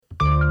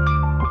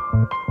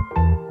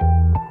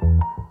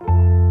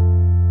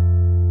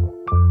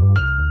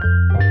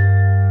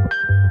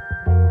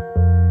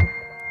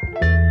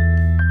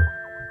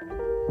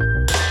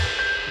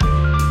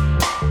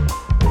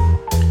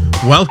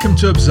Welcome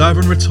to Observe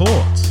and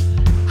Retort.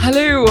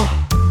 Hello.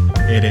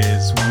 It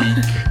is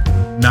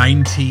week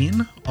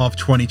 19 of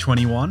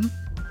 2021.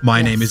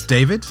 My name is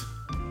David.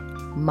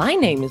 My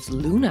name is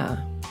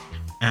Luna.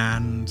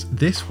 And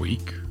this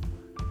week,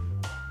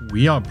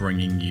 we are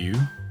bringing you...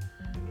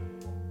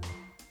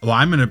 Well,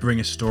 I'm going to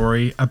bring a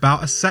story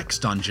about a sex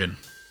dungeon.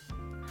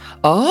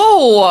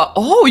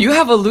 Oh, you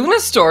have a Luna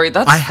story.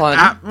 That's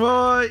fun.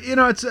 Well, you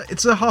know,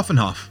 it's a half and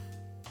half.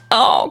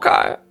 Oh,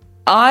 okay.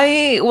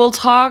 I will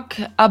talk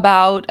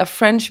about a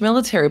French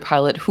military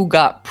pilot who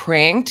got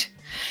pranked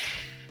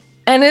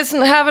and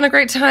isn't having a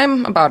great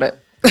time about it.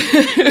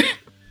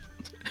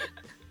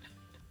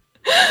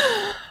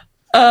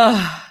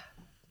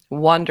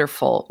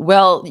 Wonderful.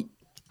 Well,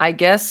 I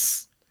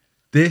guess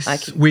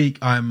this week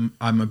I'm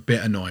a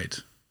bit annoyed.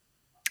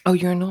 Oh,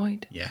 you're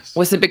annoyed? Yes.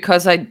 Was it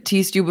because I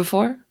teased you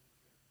before?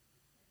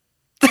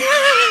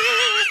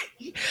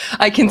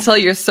 I can tell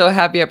you're so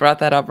happy I brought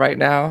that up right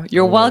now.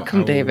 You're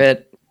welcome,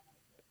 David.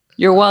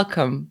 You're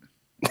welcome.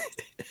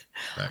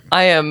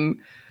 I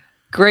am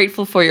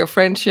grateful for your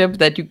friendship,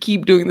 that you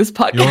keep doing this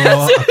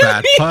podcast. You're a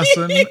bad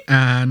person,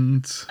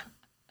 and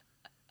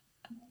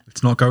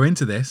let's not go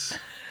into this.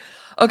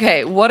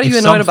 Okay, what are you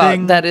annoyed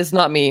about? That is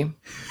not me.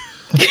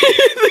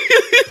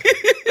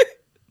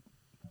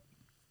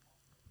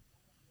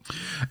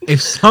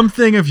 If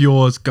something of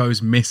yours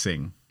goes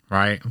missing,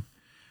 right?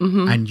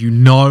 Mm-hmm. And you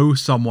know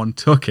someone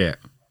took it,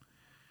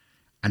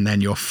 and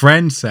then your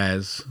friend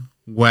says,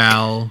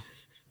 well,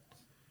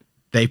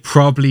 they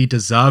probably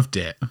deserved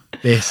it.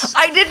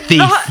 I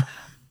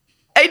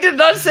did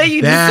not say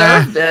you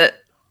deserved it.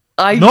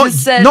 I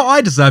just said... Not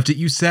I deserved it.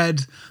 You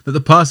said that the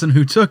person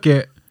who took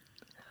it,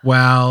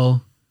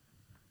 well,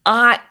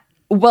 I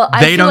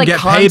they don't like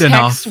get paid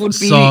enough,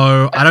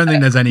 so I don't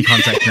think there's any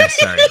context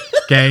necessary.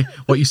 Okay?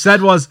 What you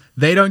said was,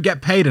 they don't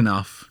get paid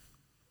enough,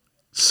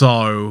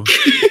 so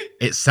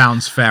it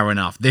sounds fair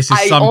enough. This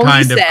is some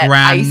kind of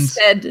grand... I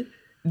said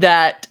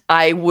that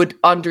I would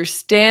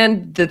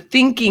understand the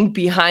thinking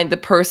behind the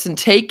person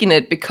taking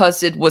it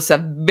because it was a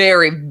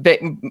very,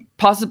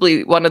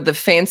 possibly one of the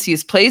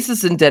fanciest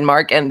places in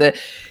Denmark, and the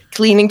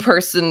cleaning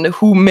person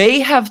who may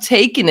have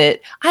taken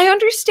it, I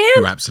understand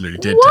who absolutely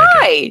did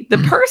why the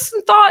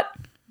person thought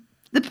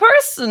the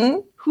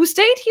person who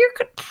stayed here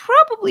could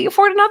probably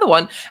afford another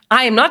one.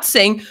 I am not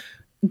saying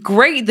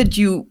great that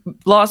you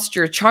lost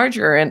your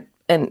charger and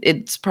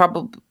it's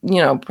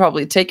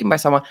probably taken by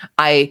someone.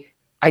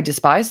 I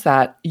despise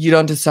that. You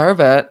don't deserve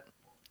it.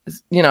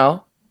 You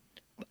know,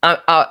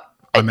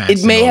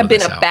 it may have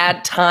been a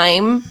bad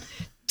time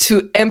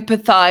to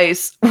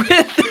empathize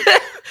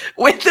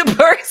with the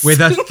person. With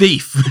a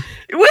thief.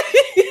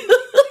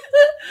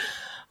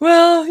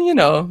 Well, you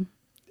know.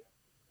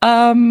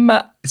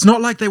 It's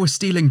not like they were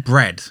stealing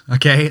bread,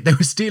 okay? They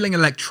were stealing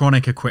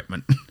electronic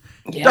equipment.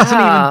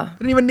 Yeah. They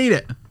didn't even need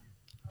it.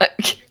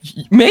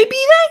 Maybe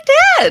they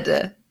did.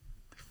 They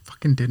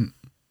fucking didn't.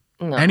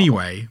 No.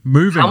 Anyway,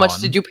 moving on. How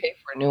much did you pay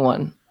for a new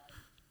one?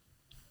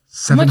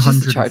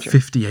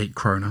 758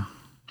 kroner.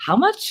 How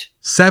much?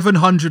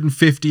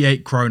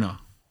 758 kroner.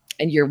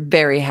 And you're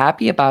very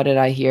happy about it,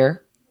 I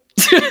hear.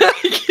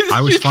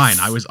 I was fine.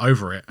 I was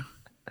over it.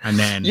 And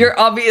then... You're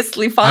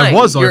obviously fine. I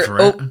was over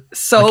it.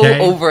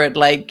 Over it,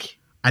 like...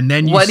 And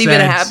then you what said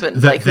even happened?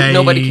 That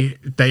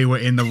they were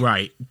in the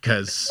right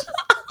because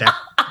they're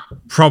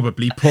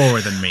probably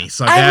poorer than me.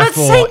 So I'm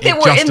therefore, not saying they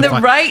were in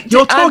the right.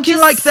 You're talking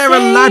like they're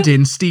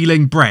Aladdin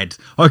stealing bread,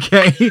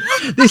 okay?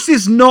 This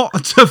is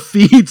not to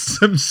feed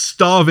some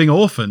starving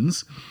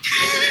orphans.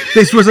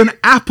 This was an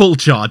Apple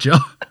charger,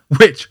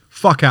 which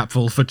fuck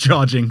Apple for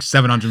charging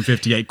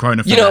 758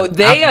 kroner for you know,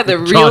 they are the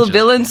real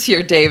villains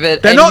here,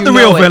 David. They're not the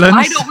real villains.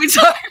 Why don't we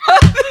talk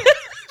about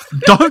this?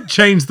 Don't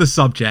change the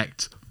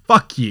subject.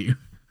 Fuck you.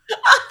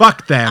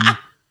 Fuck them.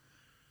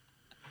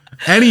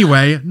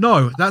 Anyway,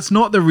 no, that's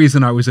not the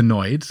reason I was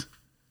annoyed.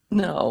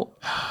 No.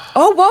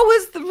 Oh, what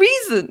was the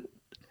reason?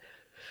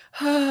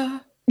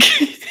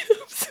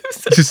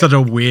 This is such a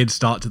weird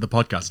start to the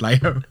podcast,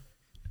 Leo.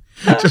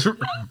 Just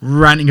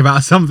ranting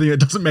about something that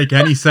doesn't make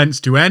any sense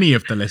to any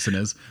of the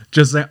listeners.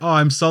 Just say, oh,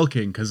 I'm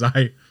sulking because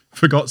I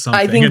forgot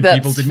something and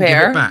people didn't give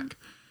it back.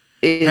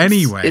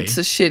 Anyway. It's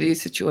a shitty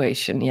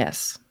situation,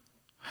 yes.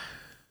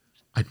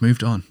 I'd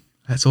moved on.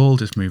 Let's all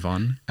just move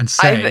on and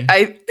say...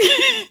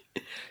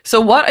 So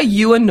what are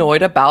you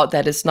annoyed about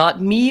that is not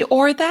me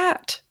or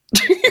that?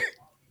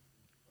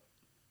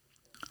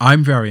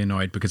 I'm very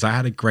annoyed because I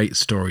had a great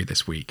story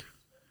this week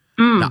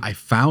that I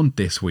found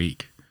this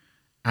week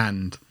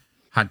and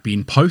had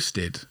been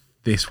posted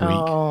this week.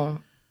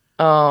 Oh,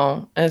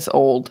 it's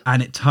old.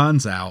 And it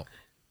turns out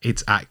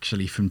it's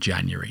actually from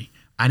January.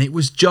 And it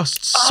was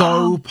just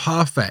so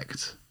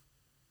perfect.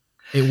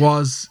 It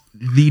was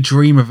the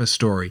dream of a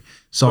story.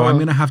 So I'm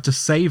going to have to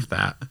save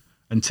that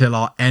until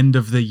our end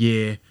of the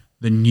year,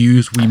 the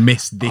news we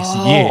missed this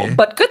year.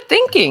 But good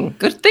thinking.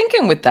 Good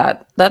thinking with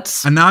that.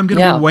 And now I'm going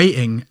to be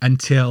waiting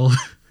until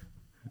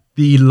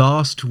the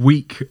last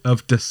week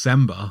of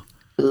December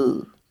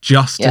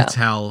just to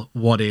tell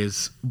what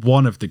is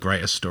one of the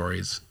greatest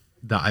stories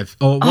that I've.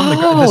 Or one of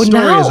the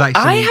story now is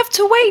actually. I have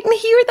to wait and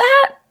hear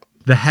that.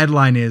 The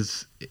headline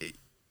is.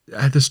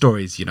 The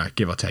story is,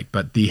 give or take,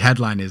 but the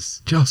headline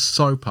is just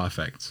so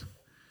perfect.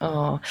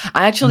 Oh,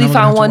 I actually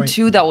found one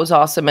too that was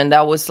awesome, and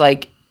that was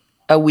like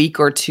a week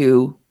or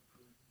two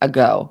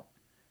ago.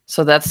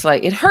 So that's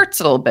like, it hurts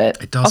a little bit.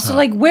 It does. Also,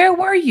 like, where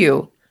were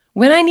you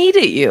when I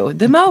needed you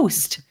the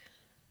most?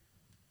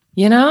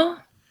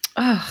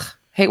 Ugh,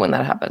 hate when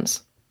that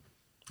happens.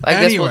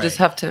 I guess we'll just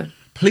have to.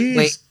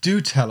 Please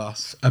do tell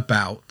us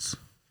about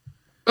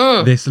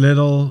this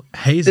little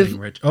hazing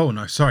ritual. Oh,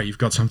 no, sorry. You've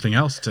got something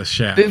else to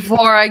share.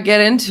 Before I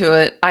get into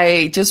it,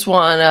 I just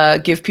want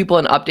to give people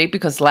an update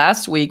because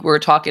last week we were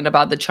talking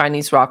about the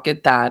Chinese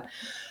rocket that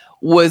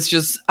was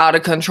just out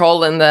of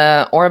control in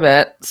the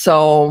orbit.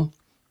 So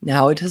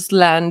now it has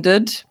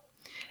landed.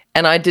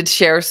 And I did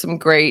share some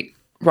great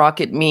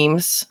rocket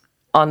memes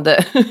on the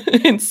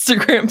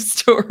Instagram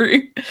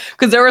story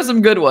because there were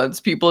some good ones.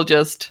 People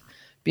just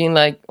being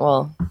like,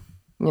 well,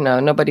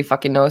 nobody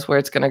fucking knows where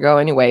it's going to go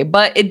anyway.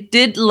 But it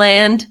did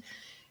land,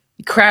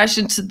 crash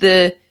into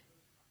the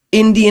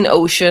Indian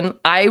Ocean.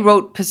 I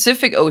wrote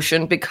Pacific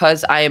Ocean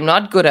because I am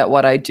not good at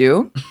what I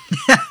do.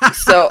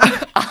 So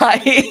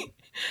I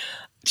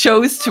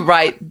chose to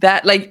write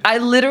that. Like, I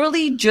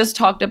literally just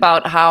talked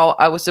about how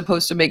I was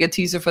supposed to make a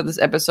teaser for this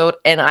episode,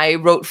 and I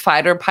wrote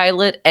fighter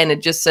pilot, and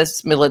it just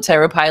says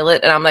military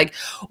pilot. And I'm like,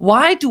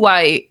 why do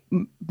I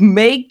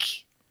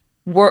make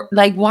work?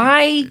 Like,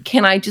 why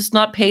can I just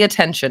not pay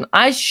attention?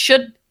 I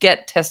should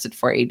get tested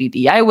for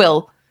ADD. I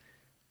will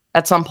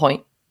at some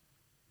point.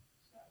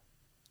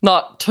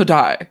 Not to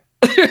die.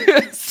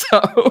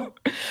 So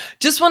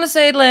just want to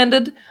say it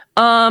landed.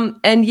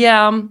 And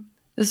yeah,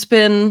 there's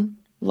been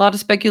a lot of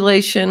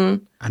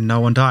speculation. And no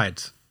one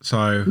died.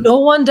 So no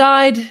one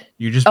died.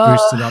 You just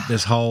boosted up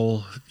this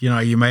whole,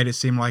 you made it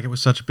seem like it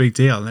was such a big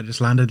deal and it just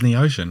landed in the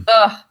ocean.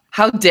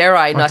 How dare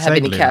I not have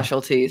any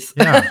casualties?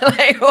 Yeah.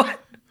 Like,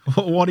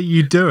 what are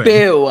you doing?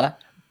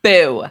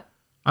 Boo.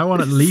 I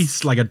want at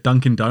least like a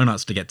Dunkin'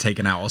 Donuts to get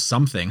taken out or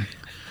something.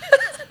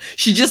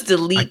 She just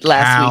delete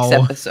last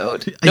week's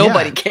episode.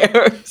 Nobody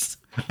cares.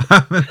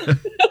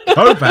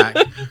 Go back,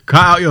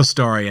 cut out your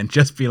story, and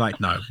just be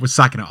like, no, we're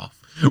sacking it off.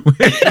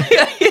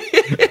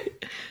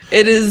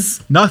 It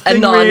is nothing a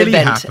non-event really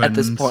happened at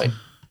this point.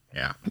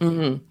 Yeah.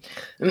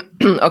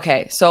 Mm-hmm.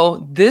 Okay,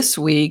 so this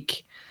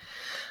week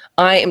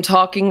I am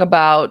talking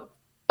about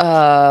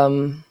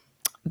the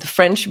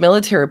French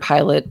military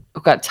pilot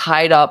who got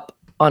tied up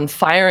on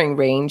firing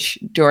range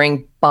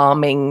during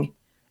bombing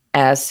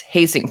as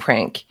hazing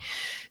prank.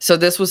 So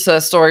this was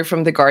a story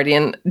from The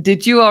Guardian.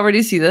 Did you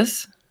already see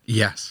this?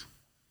 Yes.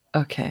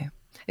 Okay.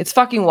 It's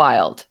fucking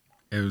wild.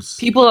 It was.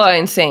 People are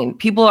insane.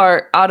 People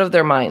are out of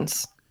their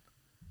minds.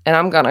 And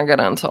I'm going to get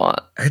into it.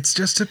 It's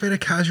just a bit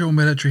of casual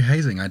military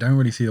hazing. I don't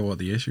really see what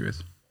the issue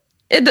is.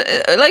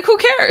 Like, who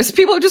cares?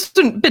 People have just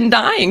been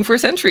dying for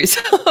centuries.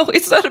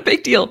 It's not a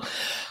big deal.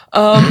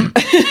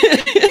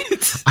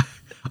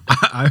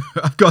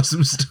 I've got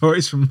some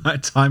stories from my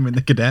time in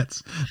the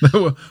cadets that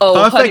were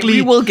perfectly,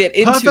 honey, we will get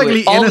into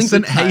perfectly it.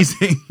 Innocent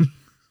hazing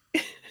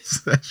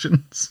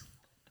sessions.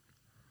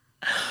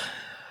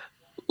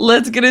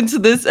 Let's get into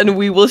this, and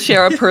we will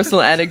share our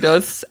personal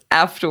anecdotes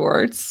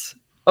afterwards.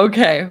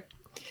 Okay.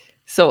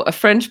 So a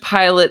French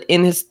pilot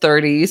in his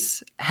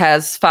 30s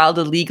has filed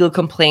a legal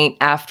complaint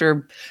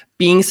after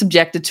being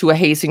subjected to a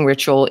hazing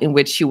ritual in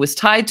which he was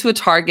tied to a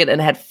target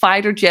and had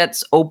fighter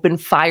jets open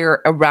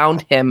fire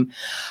around him.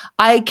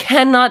 I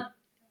cannot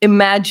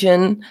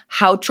imagine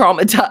how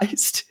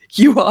traumatized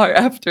you are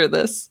after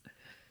this.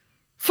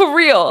 For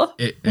real.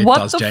 It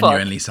does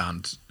genuinely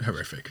sound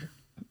horrific.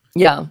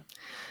 Yeah.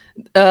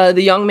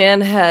 The young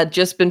man had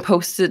just been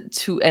posted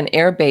to an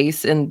air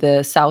base in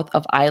the south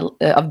of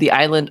the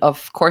island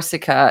of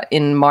Corsica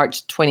in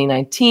March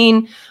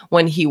 2019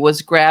 when he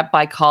was grabbed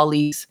by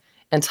colleagues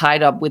and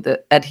tied up with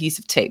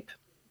adhesive tape.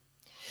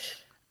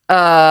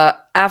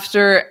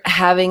 After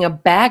having a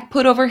bag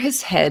put over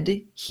his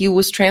head, he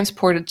was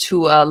transported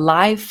to a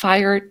live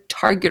fire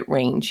target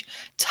range,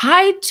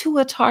 tied to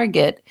a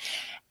target,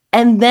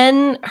 and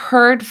then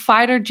heard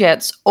fighter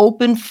jets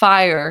open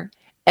fire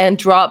and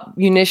drop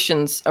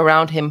munitions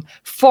around him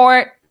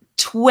for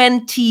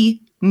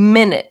 20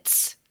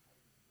 minutes.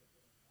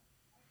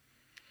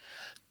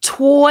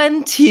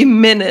 20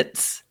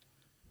 minutes.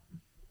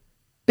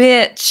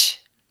 Bitch.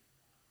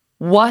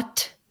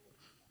 What?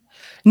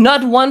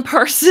 Not one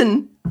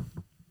person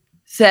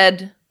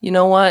said, you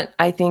know what?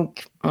 I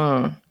think...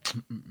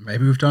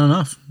 maybe we've done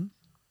enough.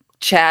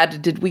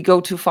 Chad, did we go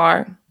too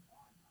far?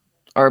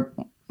 Or,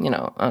 I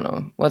don't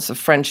know. What's the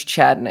French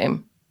Chad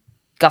name?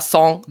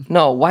 Gaston?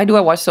 No, why do I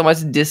watch so much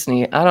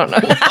Disney? I don't know.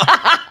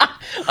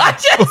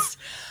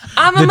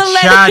 I'm a millennial.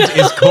 Chad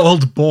is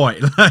called boy.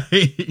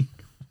 Like,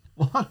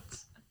 what?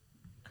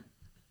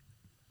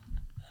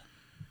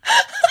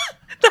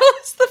 That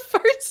was the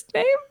first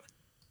name?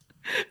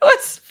 It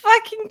was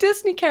fucking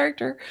Disney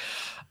character.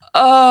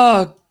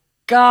 Oh,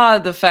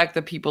 God, the fact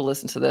that people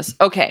listen to this.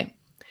 Okay.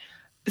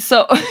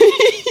 So,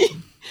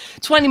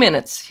 20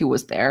 minutes he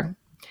was there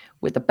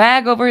with a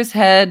bag over his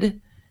head,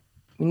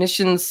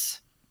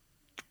 munitions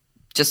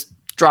just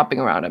dropping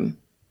around him.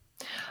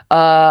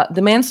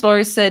 The man's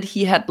lawyer said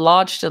he had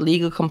lodged a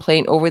legal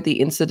complaint over the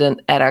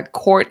incident at a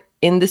court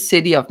in the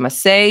city of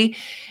Marseille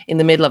in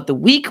the middle of the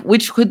week,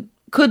 which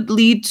could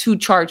lead to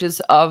charges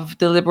of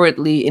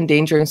deliberately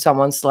endangering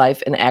someone's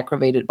life and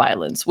aggravated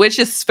violence, which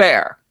is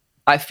fair.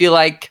 I feel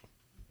like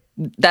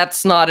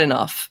that's not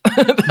enough.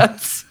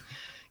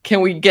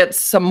 Can we get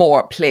some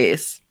more,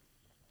 please?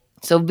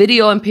 So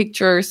video and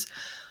pictures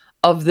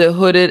of the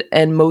hooded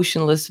and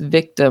motionless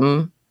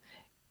victim,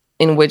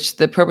 in which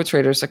the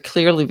perpetrators are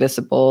clearly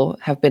visible,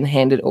 have been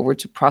handed over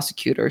to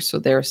prosecutors. So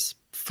there's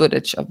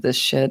footage of this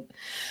shit.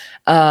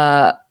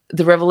 The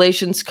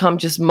revelations come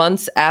just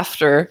months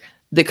after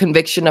the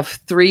conviction of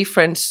 3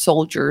 French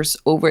soldiers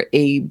over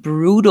a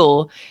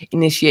brutal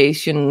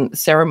initiation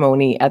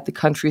ceremony at the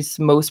country's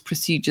most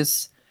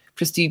prestigious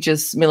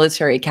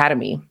military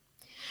academy.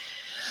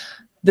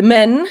 The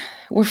men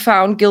were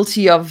found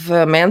guilty of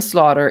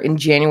manslaughter in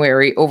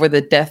January over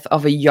the death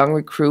of a young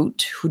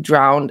recruit who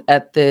drowned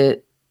at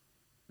the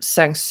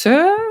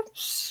Sancerre.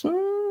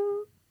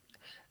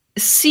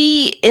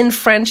 C in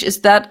French,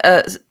 is that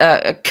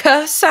a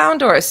k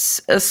sound or a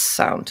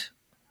sound?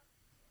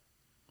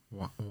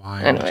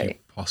 Why anyway, would you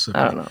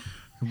possibly? I don't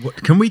know.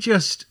 Can we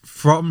just,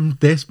 from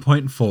this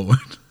point forward,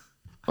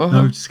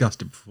 no, we've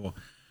discussed it before,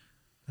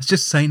 let's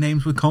just say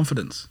names with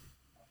confidence.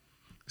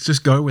 Let's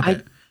just go with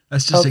it.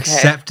 Let's just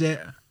accept it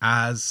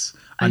as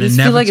an inevitable I just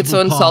feel like it's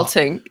so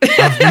insulting.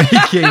 of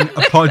making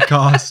a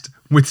podcast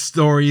with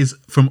stories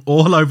from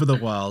all over the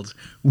world.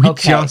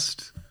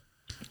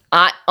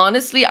 I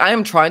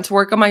am trying to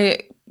work on my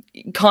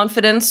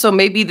confidence, so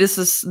maybe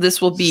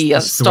this will be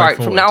a start.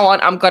 From now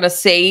on, I'm gonna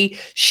say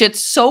shit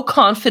so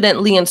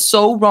confidently and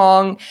so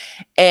wrong,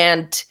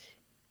 and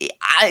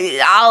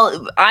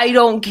I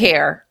don't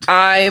care.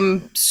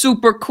 I'm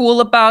super cool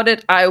about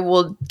it. I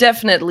will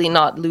definitely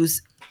not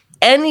lose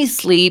any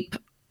sleep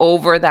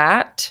over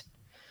that.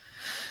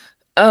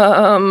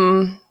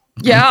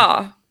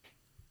 Yeah.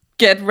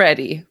 Get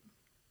ready.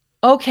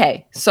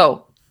 Okay,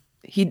 so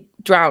he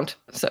drowned.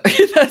 So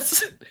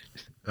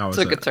that was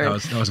a good turn.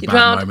 That was a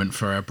bad moment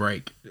for a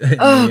break.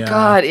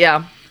 God,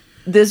 yeah.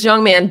 This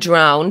young man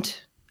drowned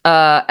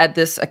at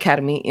this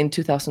academy in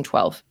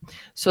 2012.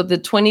 So the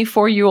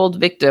 24-year-old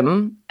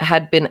victim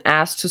had been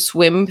asked to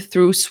swim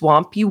through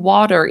swampy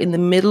water in the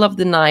middle of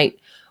the night,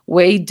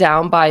 weighed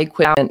down by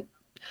equipment,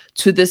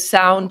 to the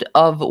sound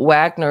of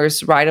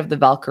Wagner's Ride of the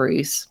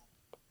Valkyries.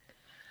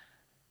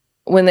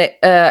 When they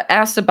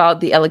asked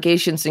about the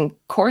allegations in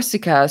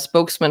Corsica, a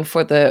spokesman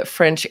for the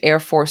French Air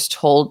Force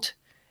told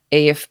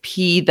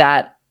AFP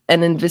that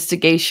an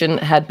investigation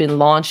had been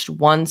launched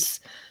once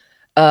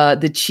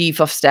the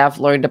chief of staff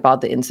learned about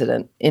the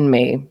incident in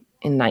May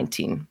in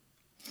 19.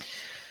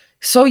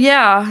 So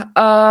yeah,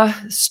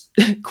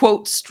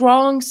 quote,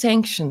 strong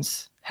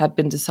sanctions had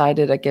been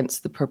decided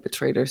against the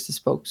perpetrators, the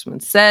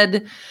spokesman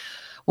said,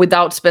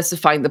 without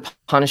specifying the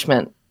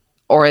punishment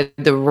or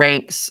the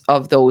ranks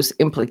of those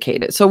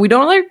implicated. So we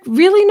don't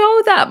really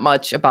know that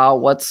much about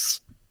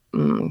what's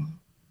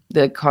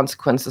the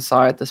consequences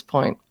are at this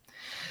point.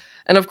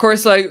 And of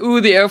course,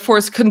 the Air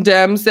Force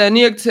condemns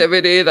any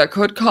activity that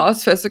could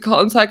cause physical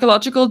and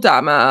psychological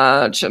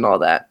damage and all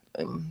that.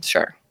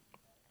 Sure.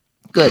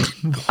 Good,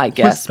 I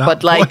guess.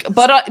 But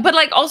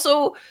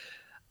also,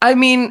 I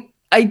mean,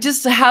 I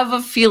just have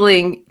a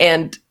feeling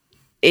and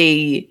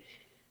a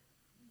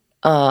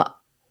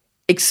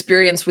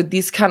experience with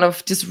these kind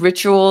of just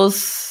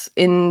rituals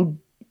in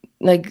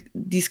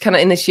these kind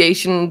of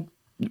initiation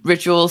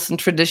rituals and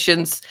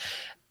traditions.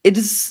 It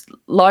is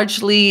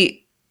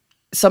largely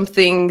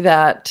something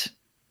that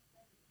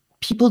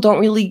people don't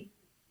really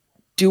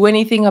do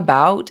anything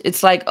about.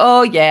 It's like,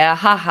 oh yeah,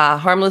 haha,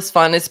 harmless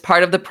fun is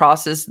part of the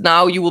process.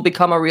 Now you will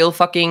become a real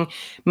fucking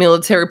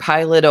military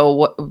pilot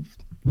or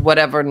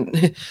whatever,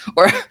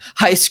 or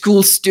high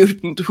school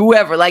student,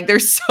 whoever.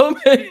 There's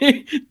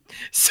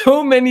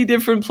so many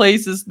different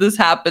places this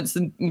happens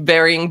in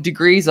varying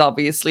degrees,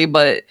 obviously,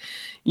 but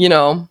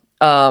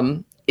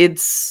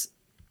it's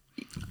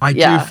I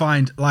do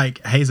find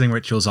hazing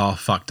rituals are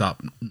fucked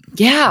up.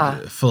 Yeah.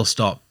 Full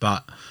stop.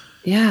 But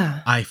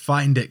yeah, I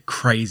find it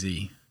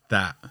crazy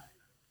that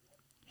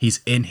he's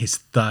in his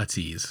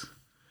 30s.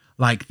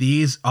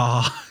 These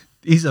are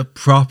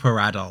proper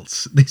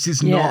adults. This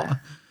is not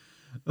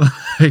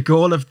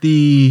all of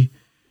the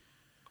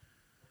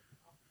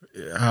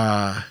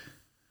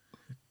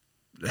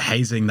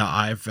hazing that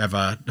I've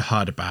ever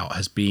heard about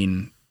has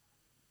been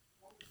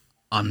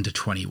under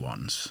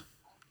 21s.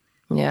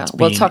 Yeah,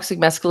 toxic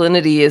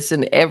masculinity is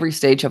in every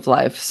stage of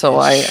life. So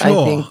I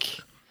think...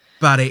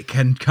 But it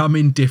can come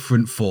in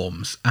different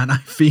forms. And I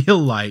feel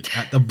like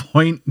at the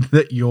point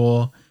that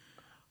you're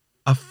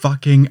a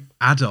fucking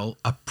adult,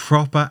 a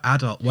proper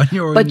adult, when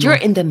you're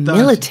in the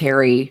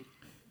military.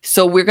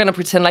 So we're going to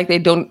pretend like they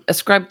don't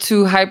ascribe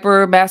to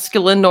hyper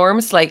masculine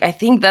norms. I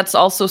think that's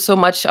also so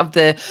much of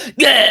the,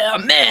 yeah,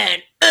 man,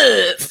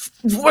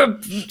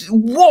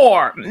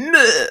 war.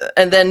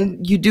 And then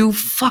you do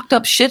fucked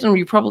up shit and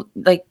you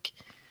probably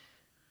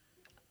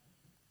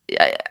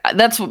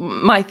that's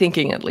my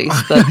thinking, at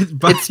least, that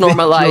But it's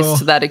normalized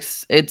to that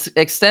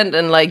extent,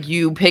 and like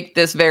you pick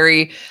this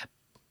very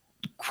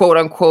quote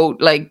unquote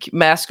like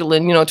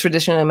masculine,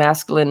 traditionally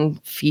masculine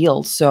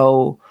field,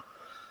 so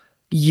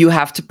you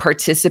have to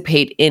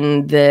participate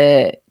in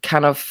the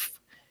kind of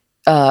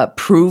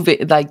prove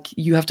it, like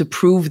you have to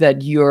prove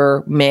that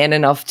you're man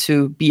enough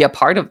to be a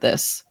part of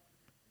this.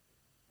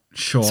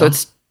 Sure. So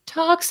it's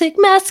toxic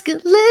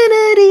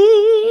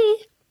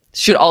masculinity.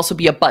 Should also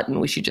be a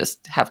button we should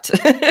just have to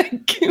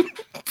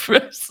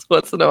press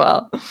once in a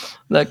while.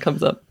 That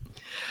comes up.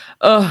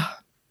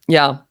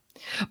 Yeah.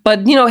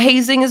 But,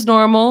 hazing is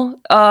normal.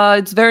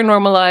 It's very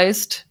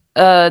normalized.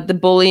 The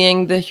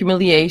bullying, the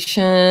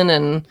humiliation,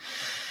 and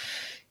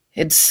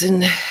it's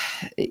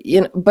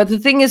but the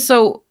thing is,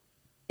 so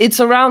it's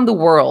around the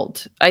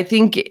world. I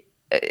think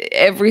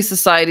every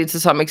society to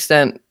some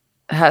extent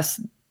has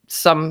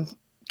some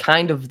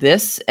kind of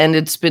this, and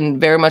it's been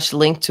very much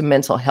linked to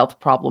mental health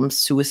problems,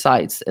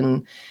 suicides,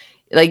 and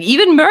like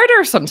even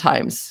murder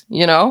sometimes,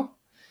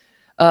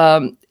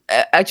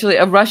 Actually,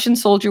 a Russian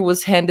soldier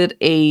was handed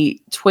a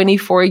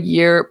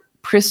 24-year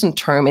prison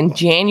term in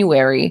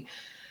January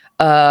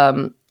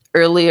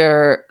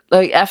earlier,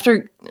 like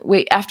after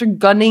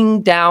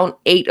gunning down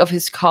 8 of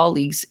his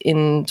colleagues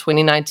in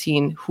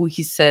 2019, who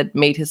he said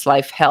made his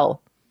life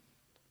hell.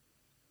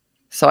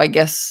 So I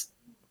guess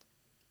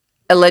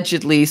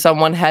allegedly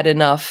someone had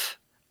enough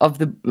of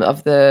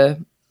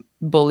the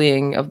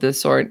bullying of this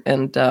sort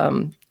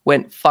and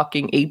went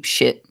fucking ape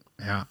shit.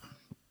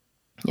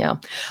 Yeah.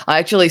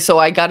 So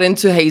I got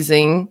into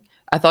hazing.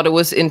 I thought it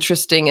was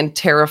interesting and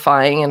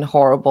terrifying and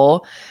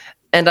horrible.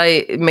 And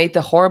I made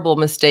the horrible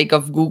mistake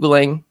of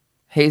Googling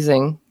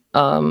hazing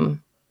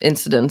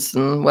incidents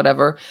and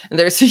whatever. And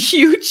there's a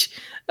huge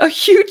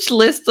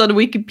list on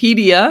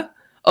Wikipedia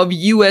of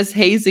US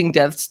hazing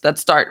deaths that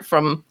start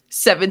from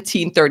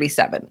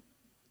 1737.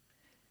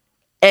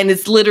 And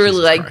it's literally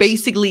Jesus Christ.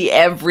 Basically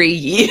every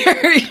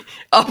year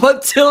up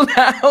until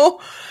now.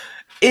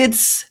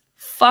 It's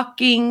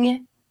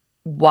fucking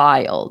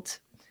wild.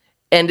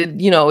 And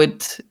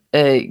it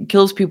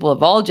kills people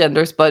of all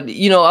genders, but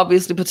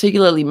obviously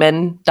particularly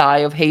men die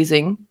of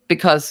hazing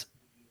because,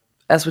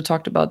 as we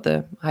talked about,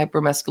 the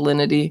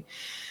hypermasculinity,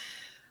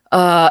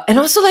 and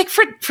also like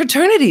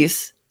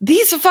fraternities.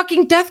 These are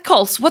fucking death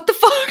cults. What the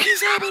fuck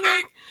is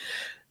happening?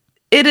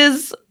 It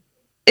is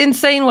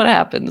insane what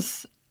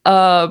happens.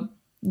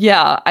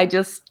 Yeah, I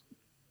just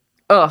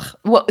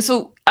well,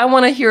 so I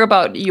want to hear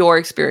about your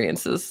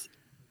experiences.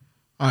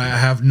 I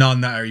have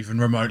none that are even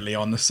remotely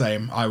on the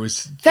same.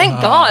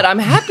 Thank God. I'm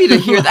happy to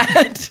hear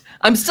that.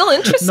 I'm still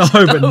interested. No,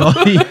 but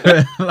not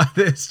even. Like,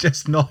 it's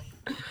just not.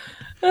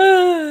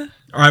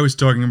 I was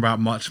talking about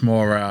much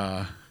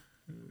more,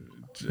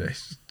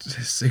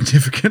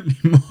 significantly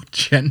more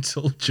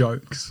gentle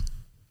jokes.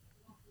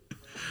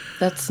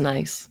 That's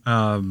nice.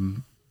 Not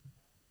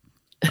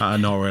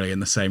really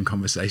in the same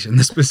conversation.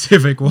 The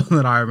specific one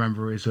that I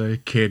remember is a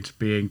kid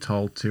being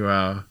told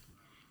to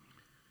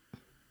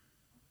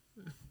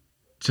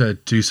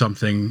do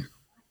something.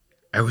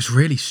 It was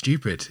really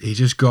stupid. He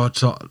just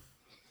got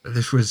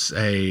this was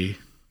a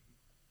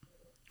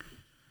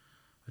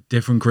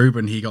different group,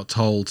 and he got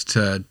told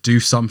to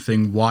do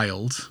something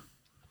wild.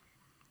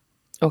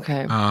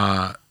 Okay.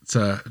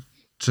 To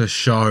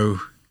show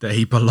that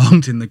he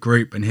belonged in the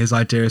group, and his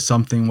idea of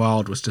something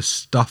wild was to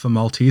stuff a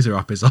Malteser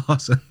up his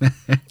ass and then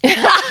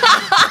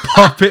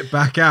pop it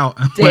back out.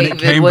 And David, when it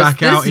came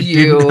back out, it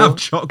didn't have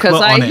chocolate on it.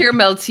 Because I hear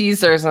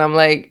Maltesers and I'm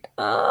like,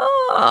 oh.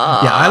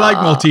 Yeah, I like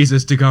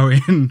Maltesers to go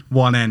in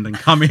one end and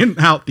come in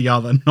out the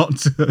other, not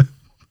to.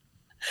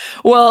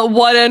 Well,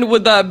 what end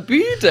would that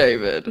be,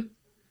 David?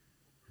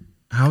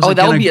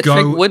 That would be a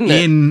trick, wouldn't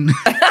it? In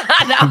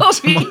that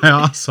would be my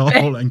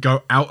asshole and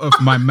go out of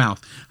my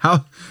mouth.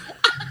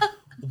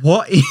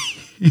 What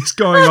is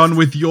going on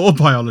with your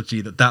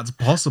biology that's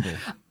possible?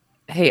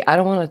 Hey, I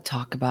don't want to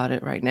talk about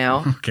it right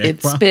now. Okay,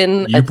 it's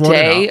been a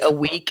day, a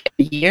week,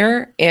 a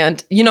year,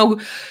 and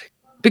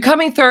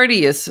becoming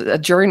 30 is a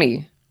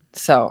journey.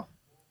 So,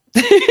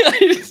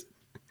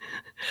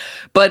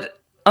 but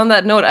on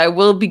that note, I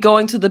will be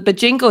going to the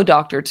Bajinko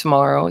doctor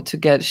tomorrow to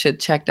get shit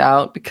checked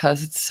out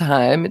because it's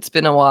time. It's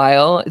been a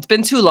while. It's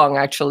been too long,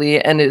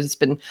 actually, and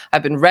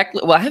I've been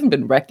reckless. Well, I haven't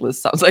been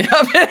reckless. Sounds like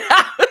I've been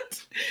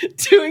out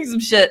doing some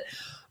shit,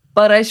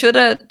 but I should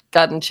have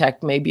gotten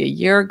checked maybe a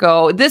year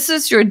ago. This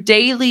is your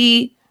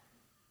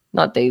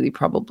not daily,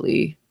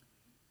 probably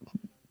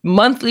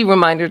monthly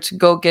reminder to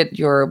go get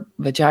your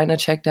vagina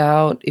checked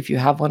out if you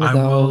have one of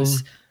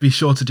those. Will be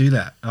sure to do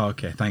that. Oh,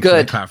 okay. Thanks for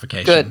the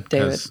clarification. Good,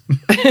 David.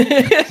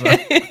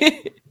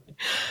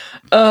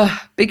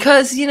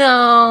 Because,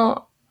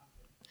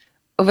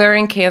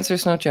 ovarian cancer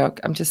is no joke.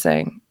 I'm just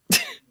saying.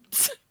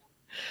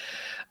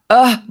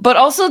 But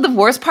also the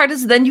worst part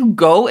is then you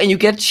go and you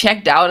get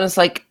checked out and it's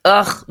like,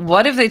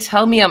 what if they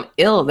tell me I'm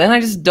ill? Then I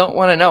just don't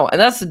want to know.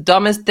 And that's the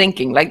dumbest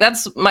thinking. Like,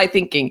 that's my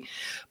thinking.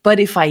 But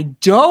if I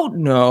don't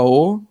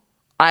know,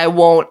 I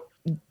won't,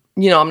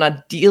 I'm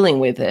not dealing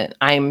with it.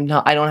 I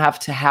don't have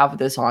to have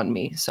this on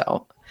me.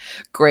 So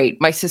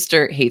Great. My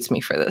sister hates me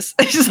for this.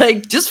 She's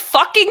like, just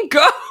fucking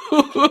go.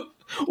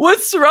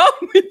 What's wrong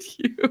with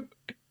you?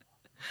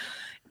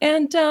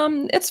 And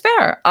it's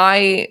fair.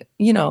 I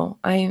know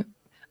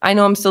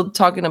I'm still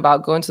talking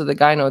about going to the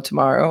gyno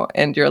tomorrow,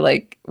 and you're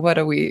like, what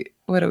are we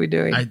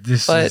doing?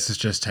 This is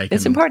just taken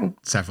it's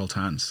important. several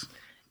turns.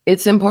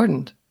 It's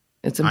important.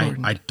 It's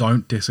important. I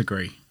don't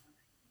disagree.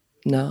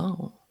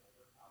 No.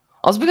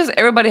 Also because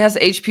everybody has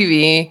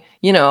HPV,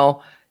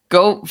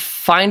 go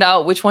find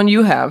out which one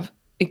you have.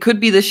 It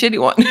could be the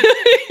shitty one.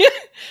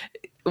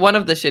 One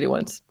of the shitty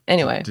ones.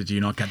 Anyway. Did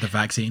you not get the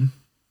vaccine?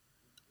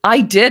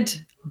 I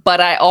did, but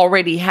I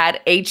already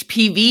had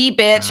HPV,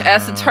 bitch,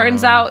 as it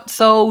turns out.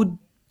 So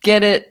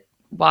get it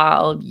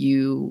while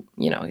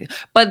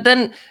But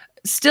then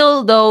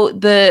still, though,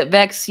 the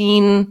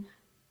vaccine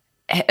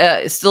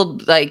still,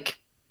 like,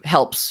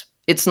 helps.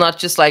 It's not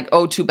just like,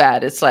 oh, too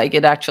bad. It's like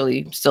it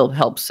actually still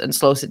helps and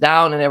slows it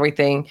down and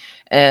everything.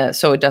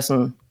 So it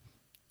doesn't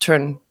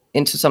turn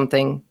into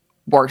something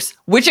worse,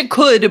 which it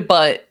could,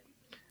 but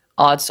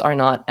odds are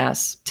not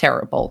as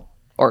terrible.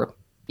 Or,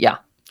 yeah.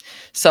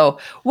 So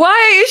why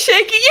are you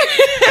shaking your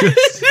head?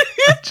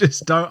 I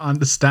just don't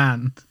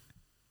understand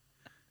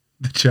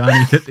the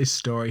journey that this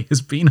story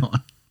has been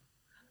on.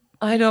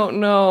 I don't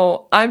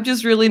know. I'm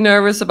just really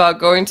nervous about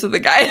going to the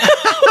guy.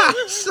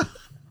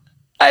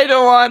 I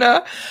don't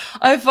wanna.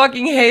 I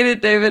fucking hate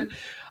it, David.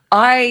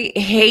 I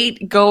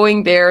hate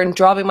going there and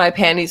dropping my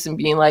panties and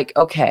being like,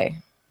 okay,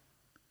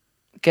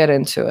 get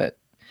into it.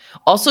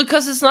 Also,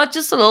 because it's not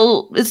just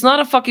it's not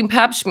a fucking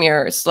pap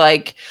smear. It's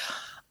like,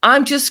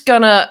 I'm just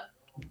gonna,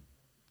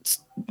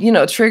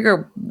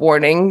 trigger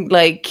warning,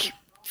 like,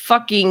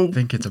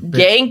 fucking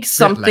yank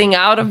something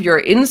out of your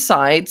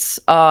insides.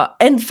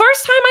 And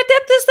first time I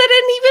did this, they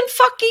didn't even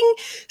fucking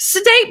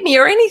sedate me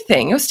or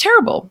anything. It was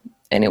terrible.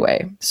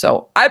 Anyway,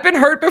 so I've been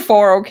hurt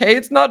before, okay?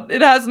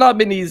 It has not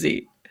been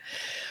easy.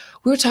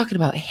 We were talking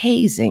about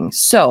hazing.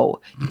 So,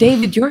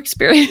 David, your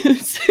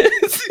experiences.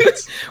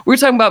 We're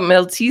talking about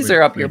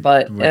Malteser up your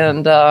butt.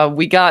 And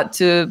we got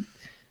to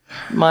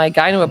my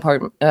gyno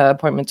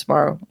appointment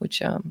tomorrow,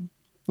 which,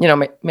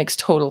 makes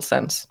total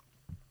sense.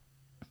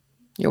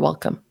 You're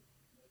welcome.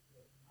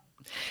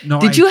 No,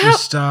 any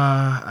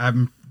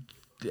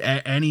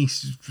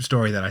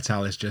story that I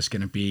tell is just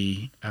going to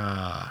be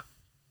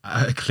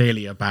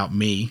clearly about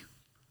me,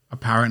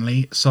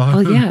 apparently. So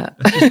yeah.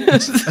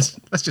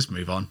 let's just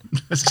move on.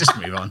 Let's just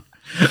move on.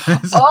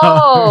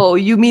 Oh,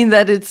 you mean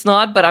that it's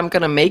not, but I'm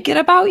going to make it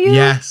about you?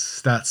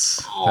 Yes,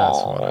 that's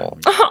what I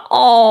mean.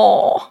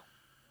 Oh,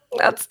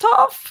 that's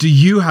tough. Do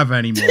you have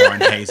any more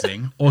on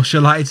hazing, or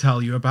shall I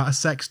tell you about a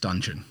sex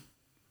dungeon?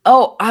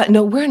 Oh,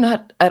 no, we're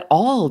not at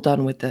all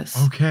done with this.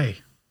 Okay.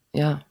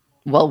 Yeah.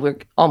 Well, we're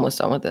almost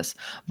done with this.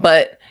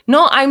 But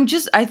no,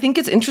 I think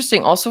it's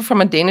interesting also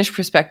from a Danish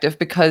perspective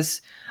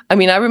because, I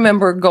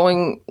remember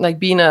going, like,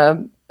 being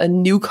a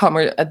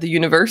newcomer at the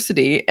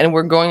university, and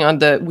we're going on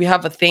we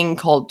have a thing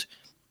called,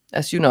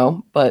 as you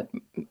know, but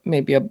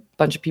maybe a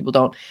bunch of people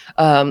don't,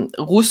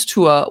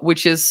 Rustur,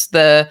 which is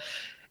the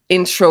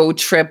intro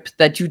trip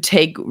that you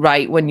take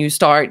right when you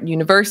start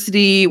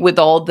university with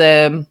all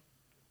the,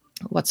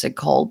 what's it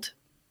called?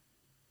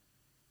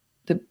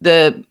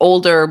 The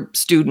older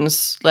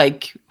students,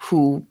 like,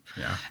 who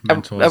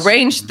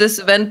arranged this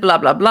event, blah,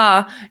 blah,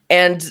 blah.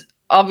 And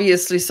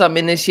obviously some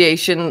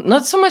initiation,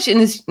 not so much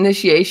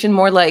initiation,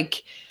 more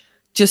like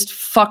just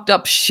fucked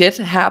up shit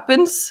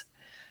happens.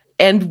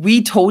 And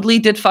we totally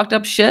did fucked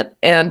up shit.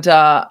 And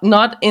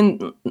not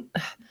in,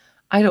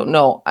 I don't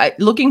know.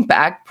 Looking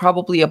back,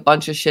 probably a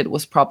bunch of shit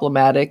was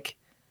problematic.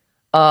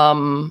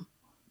 But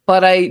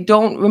I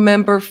don't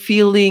remember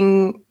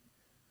feeling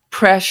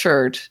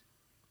pressured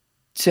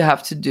to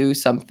have to do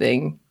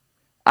something.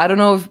 I don't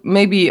know if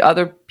maybe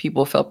other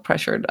people felt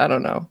pressured. I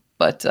don't know.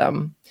 But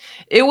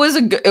it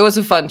was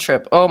a fun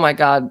trip. Oh my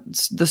God.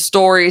 The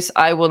stories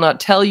I will not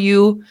tell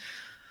you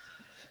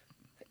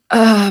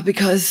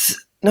because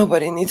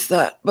nobody needs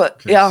that.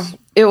 But yeah,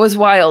 it was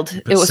wild.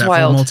 It was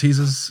wild.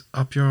 Maltesers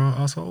up your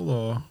asshole,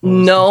 or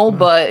no,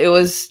 but it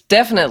was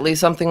definitely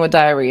something with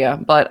diarrhea.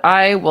 But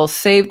I will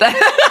save that.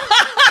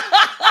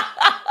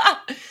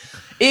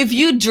 If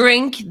you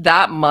drink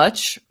that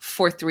much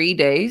for 3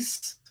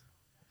 days,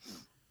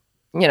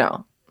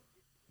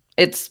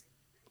 it's,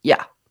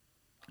 yeah.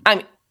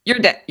 You're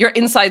dead. Your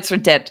insides are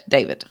dead,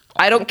 David.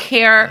 I don't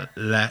care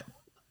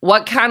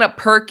what kind of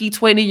perky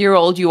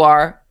 20-year-old you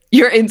are,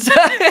 your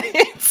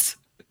insides.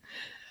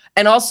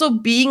 And also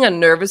being a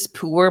nervous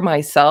pooer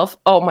myself.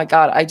 Oh my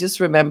God. I just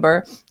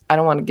remember, I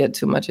don't want to get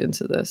too much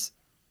into this.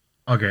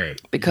 Okay.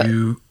 Because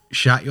you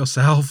shat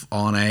yourself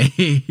on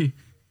a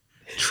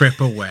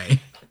trip away.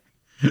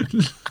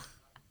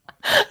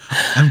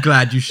 I'm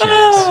glad you shared.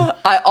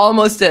 I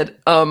almost did.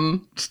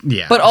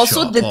 Yeah, but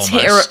also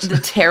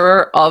the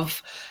terror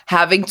of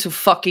having to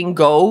fucking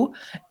go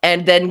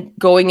and then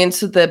going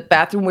into the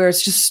bathroom where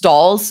it's just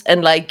stalls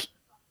and like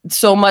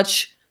so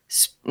much,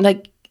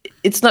 like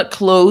it's not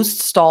closed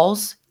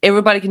stalls.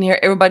 Everybody can hear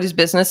everybody's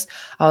business.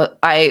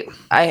 I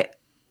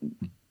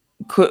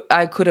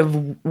could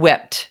have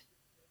wept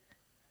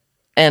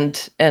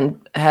and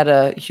had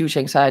a huge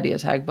anxiety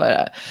attack.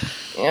 But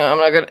I'm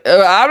not gonna.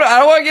 I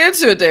don't want to get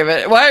into it,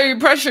 David. Why are you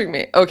pressuring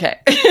me? Okay.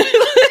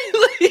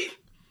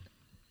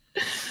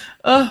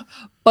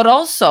 But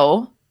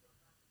also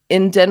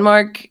in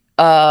Denmark,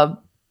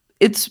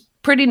 it's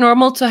pretty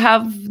normal to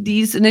have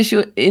these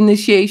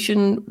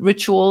initiation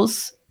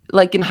rituals,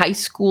 like in high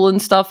school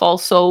and stuff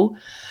also.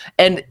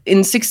 And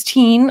in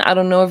 16, I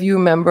don't know if you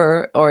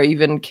remember or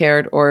even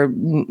cared or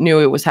knew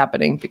it was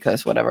happening,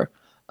 because whatever.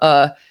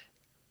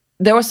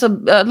 There was a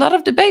lot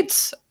of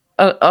debates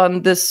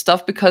on this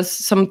stuff, because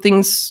some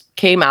things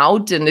came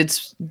out, and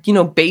it's,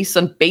 based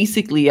on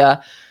basically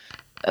a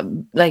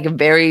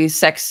very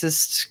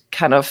sexist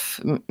kind of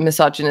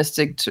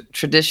misogynistic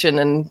tradition.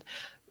 And,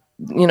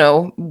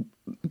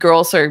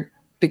 girls are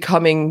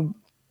becoming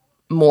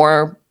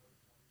more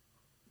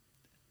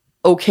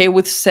okay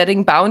with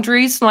setting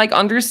boundaries, like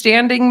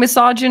understanding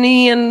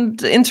misogyny and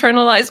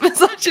internalized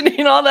misogyny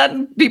and all that.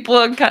 And people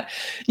are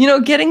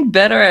getting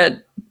better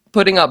at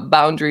putting up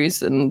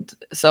boundaries. And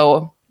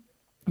so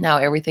now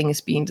everything is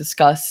being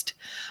discussed.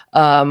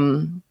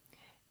 In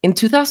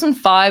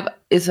 2005,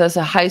 it says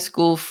a high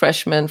school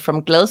freshman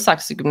from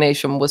Gladsaxe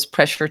Gymnasium was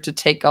pressured to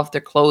take off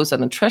their clothes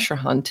on a treasure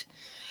hunt.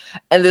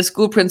 And the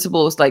school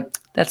principal was like,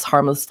 that's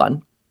harmless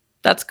fun.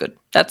 That's good.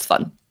 That's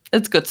fun.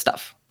 It's good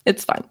stuff.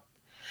 It's fine.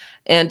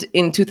 And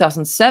in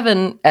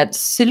 2007, at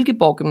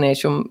Silkeborg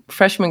Gymnasium,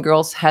 freshman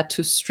girls had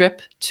to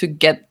strip to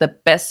get the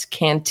best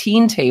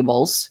canteen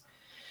tables.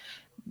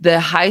 The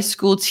high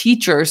school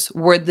teachers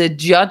were the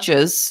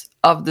judges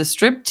of the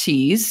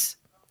striptease.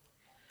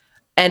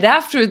 And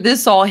after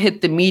this all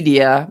hit the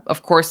media,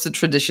 of course, the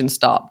tradition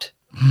stopped.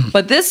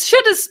 But this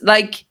shit is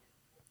like,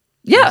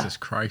 yeah. Jesus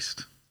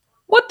Christ.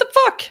 What the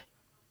fuck?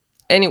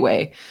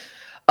 Anyway,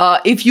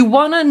 if you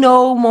want to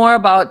know more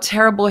about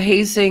terrible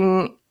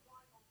hazing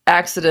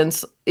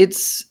accidents,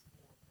 it's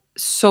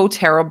so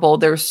terrible.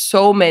 There's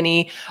so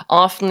many.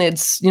 Often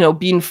it's,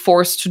 being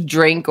forced to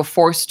drink or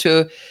forced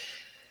to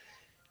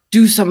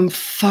do some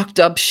fucked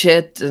up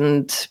shit,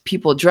 and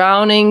people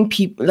drowning.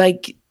 People,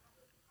 like,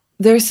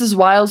 there's this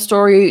wild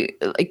story,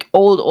 like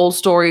old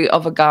story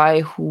of a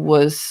guy who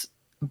was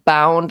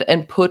bound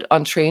and put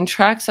on train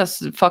tracks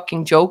as a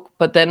fucking joke,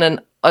 but then an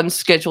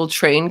unscheduled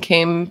train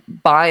came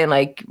by and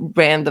like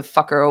ran the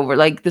fucker over.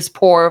 Like, this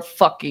poor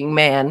fucking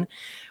man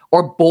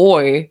or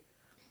boy.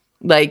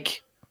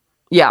 Like,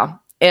 yeah.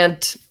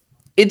 And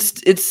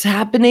it's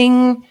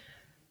happening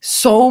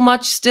so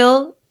much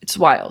still. It's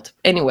wild.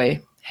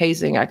 Anyway,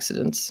 hazing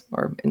accidents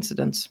or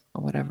incidents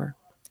or whatever.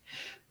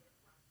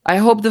 I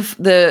hope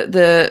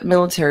the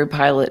military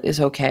pilot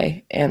is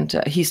okay,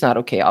 and he's not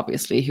okay.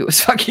 Obviously, he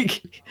was fucking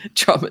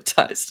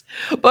traumatized.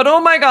 But oh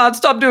my God,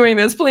 stop doing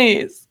this,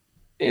 please!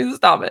 Please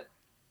stop it.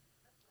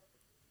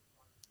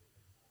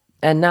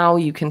 And now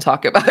you can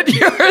talk about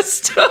your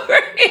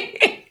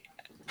story.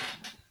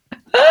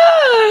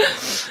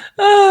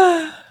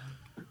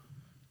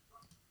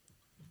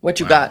 What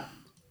you got?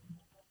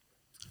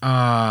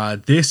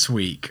 This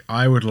week,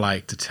 I would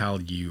like to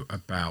tell you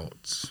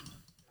about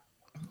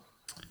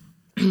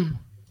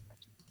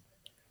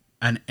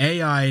an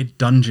AI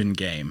dungeon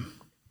game.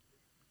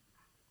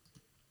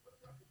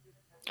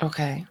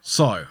 Okay.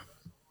 So,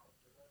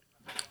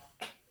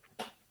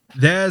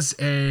 there's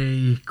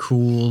a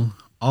cool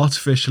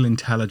artificial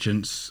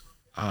intelligence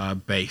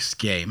based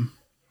game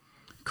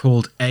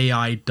called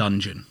AI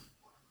Dungeon.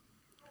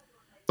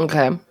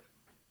 Okay. And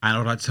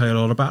I'd like to tell you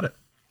all about it.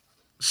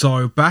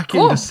 So, back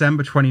in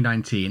December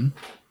 2019,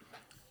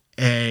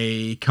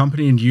 a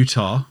company in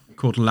Utah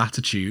called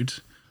Latitude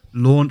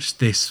launched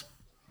this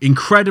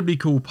incredibly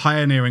cool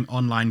pioneering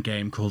online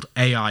game called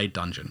AI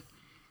Dungeon,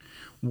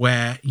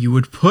 where you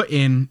would put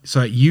in,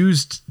 so it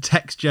used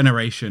text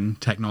generation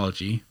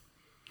technology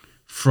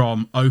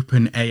from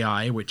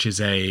OpenAI, which is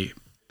an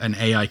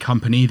AI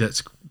company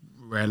that's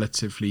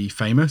relatively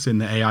famous in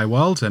the AI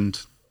world, and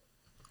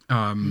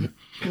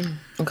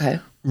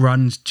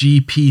runs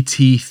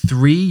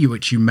GPT-3,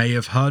 which you may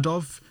have heard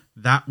of.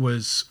 That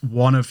was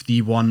one of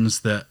the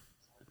ones that,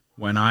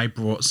 when I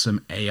brought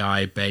some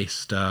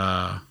AI-based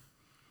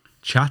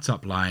chat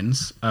up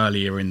lines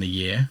earlier in the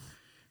year,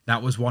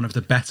 that was one of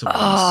the better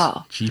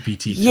ones,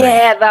 GPT-3.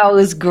 Yeah, that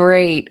was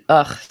great.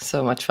 Ugh,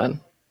 so much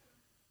fun.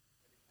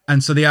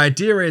 And so the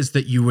idea is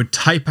that you would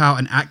type out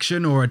an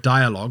action or a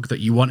dialogue that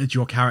you wanted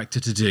your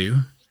character to do,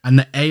 and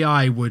the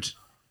AI would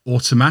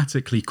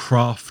automatically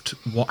craft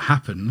what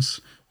happens,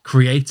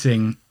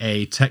 creating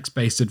a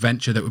text-based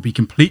adventure that would be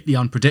completely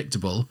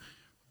unpredictable,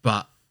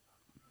 but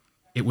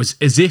it was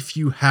as if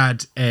you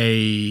had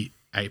a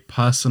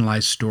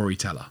personalized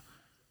storyteller.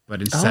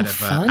 But instead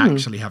of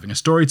actually having a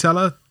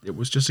storyteller, it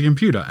was just a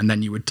computer. And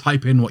then you would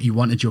type in what you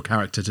wanted your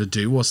character to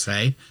do or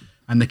say,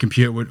 and the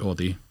computer would,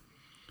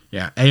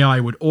 AI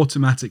would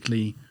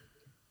automatically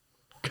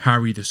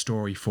carry the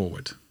story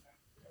forward.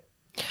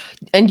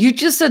 And you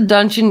just said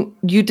dungeon.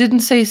 You didn't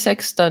say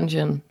sex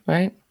dungeon,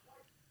 right?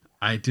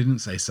 I didn't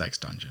say sex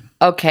dungeon.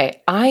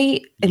 Okay.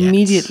 I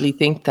immediately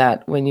think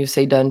that when you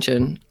say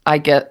dungeon,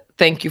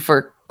 thank you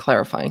for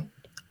clarifying.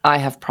 I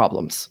have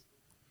problems.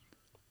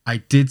 I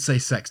did say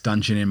Sex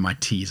Dungeon in my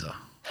teaser.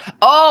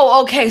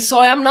 Oh, okay. So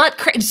I'm not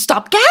crazy.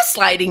 Stop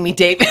gaslighting me,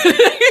 David.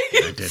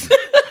 I didn't.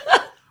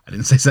 I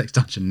didn't say Sex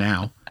Dungeon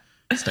now.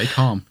 Stay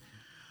calm.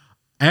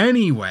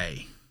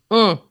 Anyway.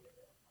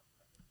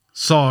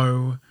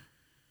 So,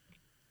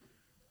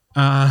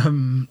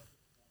 so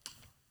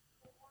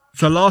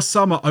last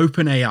summer,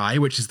 OpenAI,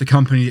 which is the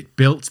company that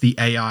built the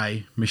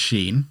AI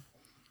machine,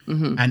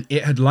 and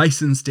it had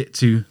licensed it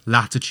to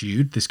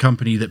Latitude, this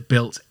company that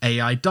built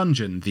AI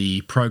Dungeon,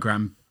 the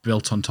program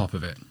built on top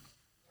of it.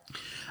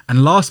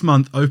 And last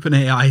month,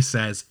 OpenAI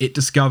says it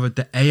discovered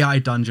that AI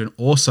Dungeon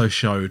also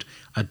showed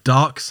a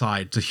dark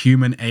side to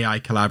human AI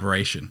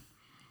collaboration.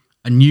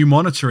 A new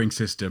monitoring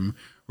system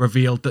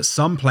revealed that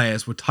some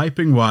players were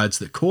typing words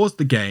that caused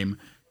the game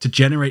to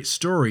generate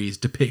stories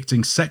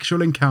depicting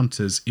sexual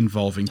encounters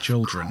involving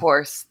children. Of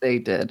course they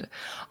did.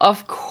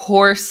 Of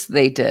course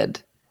they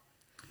did.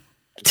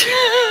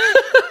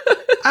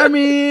 I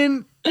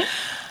mean,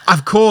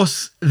 of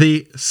course,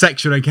 the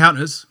sexual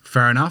encounters,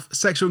 fair enough.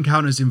 Sexual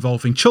encounters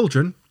involving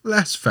children,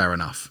 less fair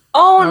enough.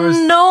 Oh,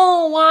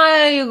 no.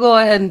 Why you go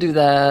ahead and do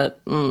that?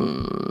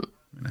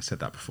 I said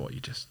that before.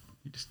 You just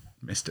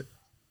missed it.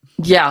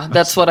 Yeah,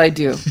 that's what I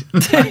do.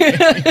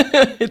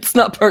 It's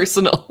not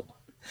personal.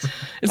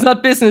 It's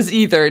not business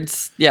either.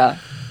 It's, yeah.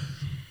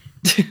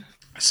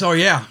 So,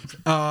 yeah.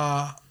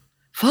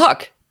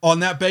 Fuck. On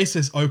that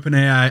basis,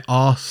 OpenAI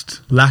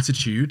asked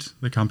Latitude,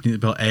 the company that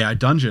built AI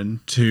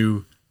Dungeon,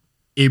 to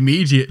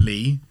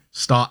immediately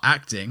start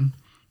acting.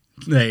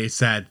 They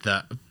said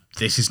that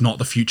this is not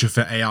the future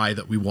for AI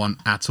that we want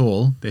at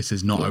all. This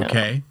is not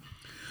okay.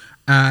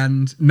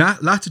 And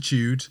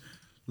Latitude,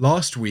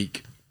 last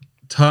week,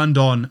 turned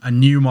on a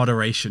new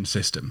moderation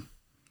system,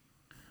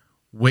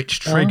 which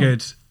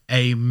triggered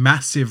a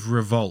massive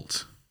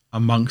revolt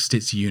amongst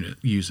its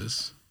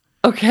users.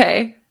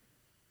 Okay.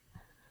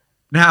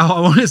 Now,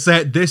 I want to say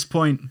at this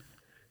point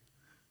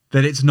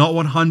that it's not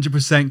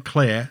 100%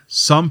 clear.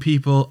 Some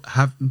people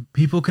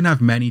can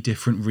have many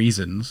different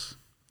reasons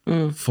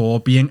for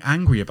being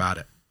angry about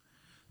it.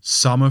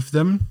 Some of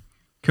them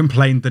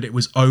complained that it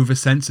was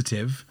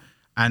oversensitive.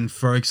 And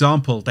for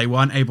example, they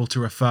weren't able to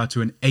refer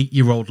to an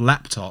 8-year-old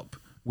laptop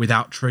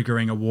without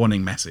triggering a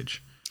warning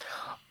message.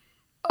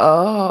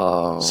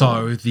 Oh.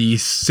 So the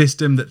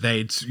system that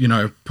they'd,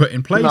 put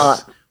in place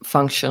not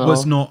functional.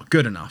 was not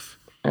good enough.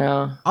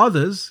 Yeah.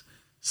 Others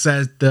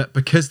said that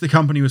because the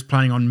company was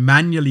planning on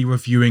manually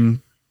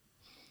reviewing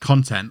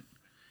content,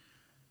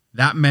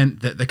 that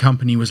meant that the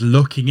company was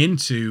looking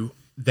into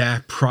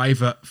their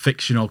private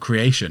fictional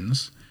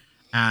creations.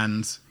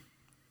 And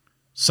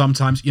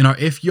sometimes,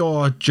 if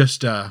you're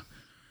just a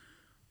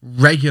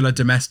regular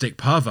domestic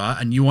pervert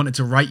and you wanted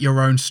to write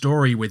your own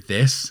story with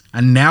this,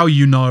 and now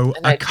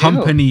a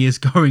company is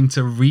going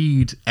to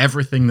read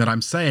everything that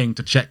I'm saying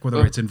to check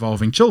whether it's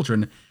involving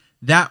children,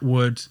 that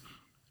would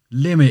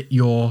limit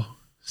your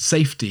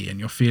safety and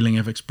your feeling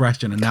of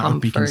expression, and that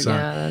would be concerned.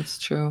 Yeah, that's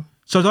true.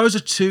 So those are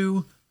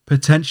two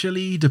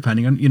potentially,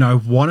 depending on,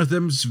 one of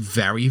them's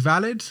very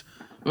valid,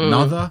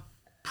 another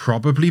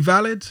probably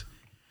valid.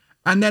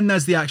 And then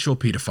there's the actual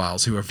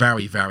pedophiles who are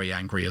very, very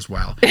angry as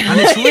well.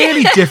 And it's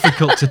really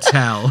difficult to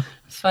tell.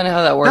 It's funny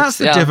how that works. That's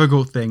the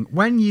difficult thing.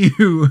 When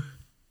you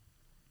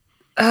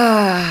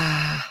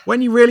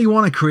really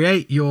want to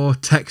create your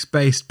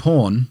text-based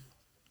porn,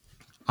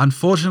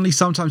 unfortunately,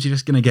 sometimes you're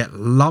just going to get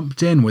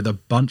lumped in with a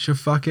bunch of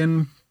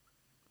fucking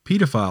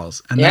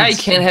pedophiles. And you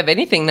can't have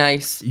anything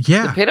nice.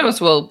 Yeah. The pedos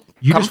will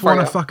You just want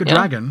to fuck a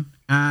dragon.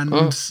 And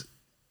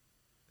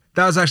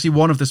that was actually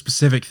one of the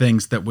specific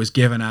things that was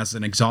given as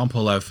an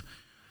example of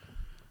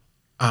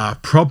a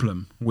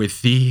problem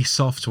with the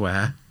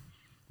software,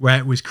 where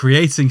it was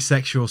creating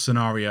sexual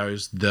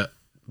scenarios that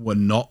were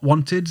not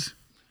wanted.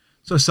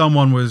 So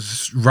someone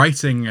was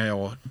writing,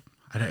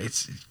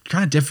 it's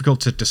kind of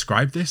difficult to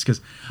describe this, because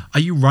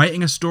are you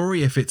writing a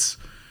story if it's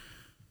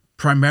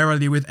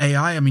primarily with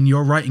AI? I mean,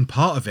 you're writing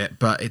part of it,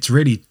 but it's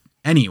really,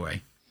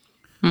 anyway.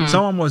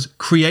 Someone was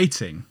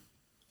creating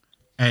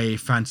a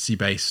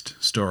fantasy-based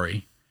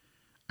story,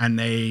 and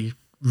they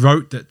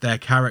wrote that their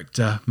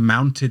character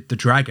mounted the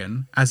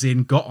dragon, as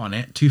in got on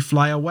it to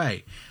fly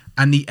away.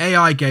 And the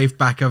AI gave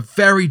back a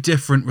very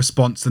different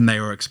response than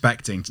they were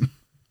expecting.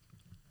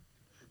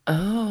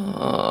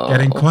 Oh.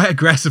 Getting quite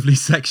aggressively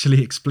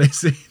sexually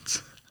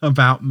explicit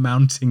about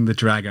mounting the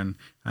dragon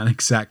and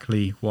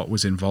exactly what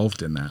was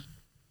involved in that.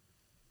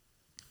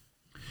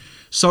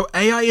 So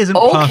AI isn't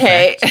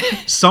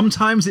perfect.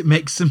 Sometimes it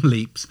makes some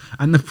leaps.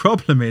 And the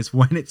problem is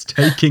when it's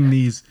taking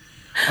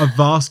a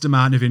vast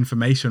amount of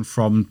information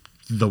from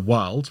the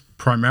world,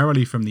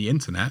 primarily from the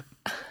internet,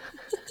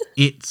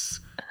 it's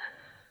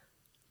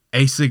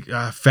a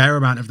fair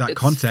amount of that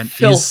content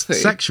is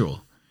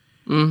sexual.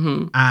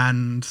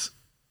 And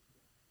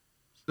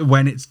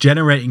when it's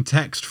generating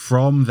text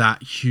from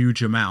that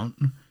huge amount,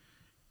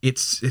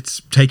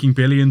 it's taking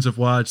billions of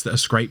words that are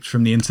scraped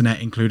from the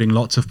internet, including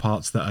lots of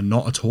parts that are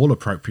not at all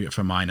appropriate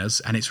for minors.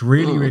 And it's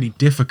really, really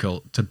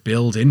difficult to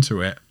build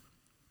into it.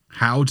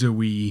 How do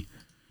we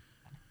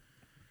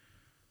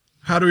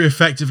how do we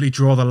effectively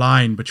draw the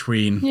line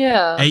between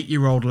Yeah.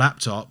 8-year-old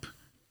laptop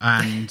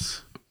and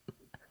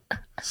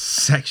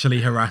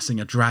sexually harassing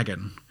a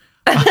dragon?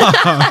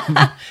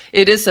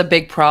 It is a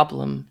big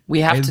problem.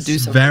 We have to do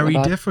It's something very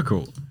about it.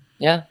 difficult.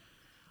 Yeah.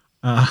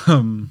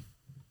 And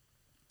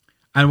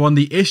one of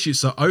the issues,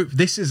 so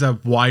this is a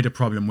wider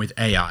problem with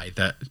AI,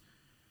 that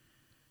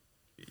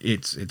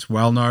it's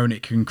well known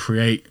it can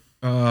create,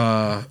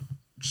 for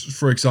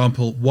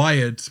example,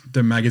 Wired,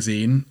 the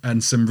magazine,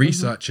 and some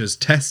researchers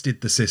tested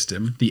the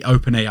system, the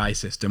OpenAI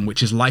system,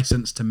 which is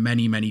licensed to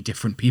many, many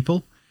different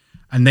people.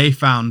 And they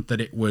found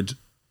that it would,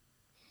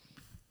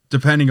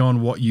 depending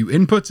on what you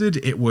inputted,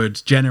 it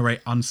would generate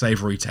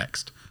unsavory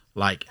text,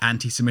 like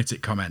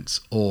anti-Semitic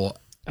comments or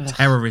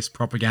terrorist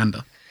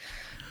propaganda.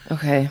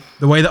 Okay.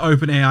 The way that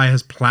OpenAI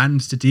has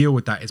planned to deal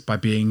with that is by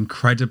being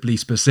incredibly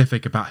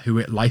specific about who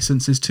it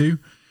licenses to.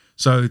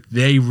 So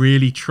they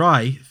really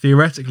try,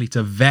 theoretically,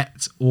 to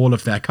vet all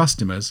of their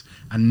customers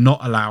and not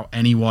allow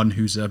anyone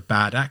who's a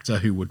bad actor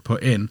who would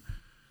put in,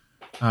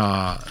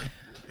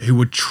 who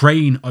would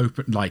train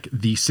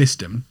the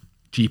system,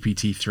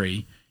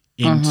 GPT-3,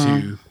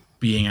 into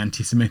being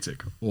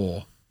anti-Semitic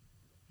or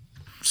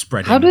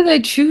spreading. How do they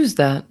choose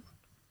that?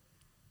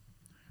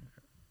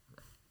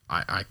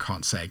 I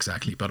can't say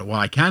exactly, but what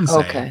I can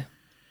say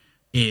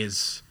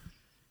is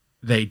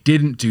they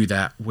didn't do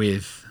that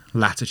with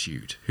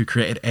Latitude, who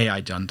created AI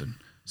Dungeon.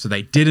 So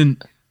they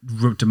didn't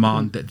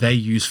demand that they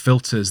use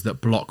filters that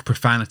block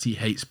profanity,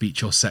 hate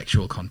speech, or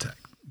sexual content.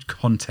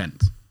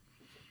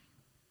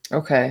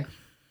 Okay.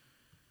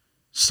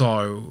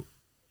 So,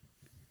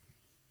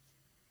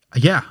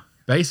 yeah,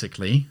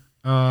 basically,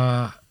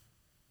 that's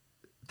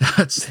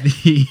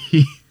the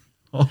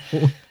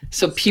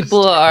So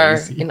people are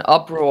in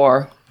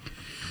uproar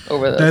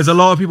over this. There's a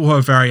lot of people who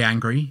are very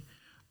angry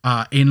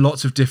in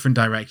lots of different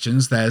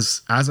directions.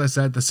 There's, as I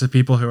said, there's some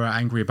people who are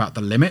angry about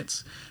the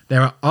limits.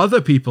 There are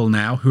other people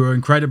now who are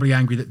incredibly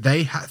angry that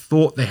they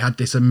thought they had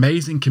this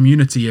amazing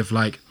community of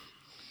like,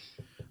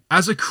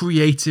 as a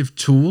creative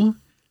tool,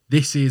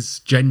 this is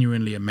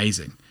genuinely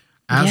amazing.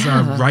 As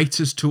a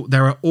writer's tool,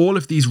 there are all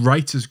of these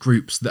writers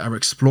groups that are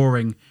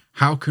exploring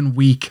how can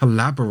we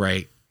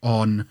collaborate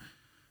on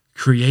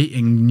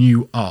creating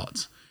new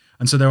art.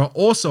 And so there are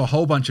also a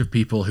whole bunch of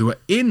people who are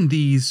in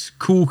these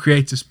cool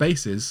creative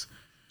spaces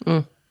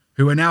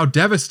who are now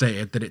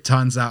devastated that it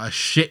turns out a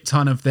shit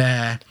ton of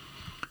their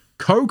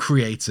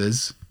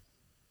co-creators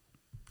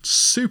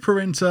super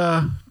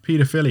into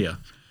pedophilia.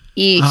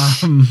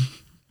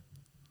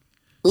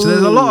 So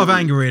there's a lot of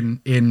anger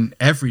in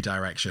every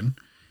direction.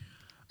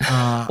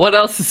 What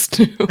else is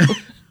new?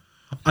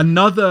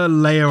 Another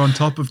layer on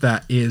top of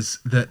that is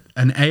that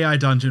an AI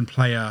Dungeon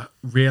player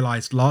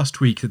realized last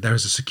week that there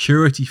is a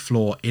security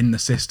flaw in the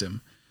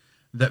system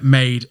that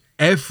made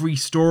every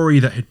story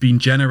that had been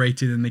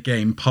generated in the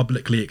game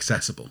publicly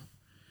accessible.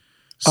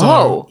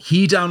 So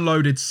he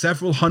downloaded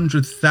several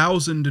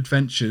 100,000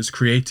 adventures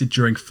created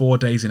during 4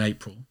 days in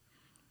April.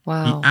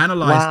 Wow. He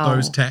analyzed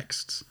those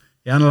texts.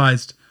 He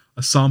analyzed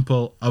a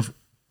sample of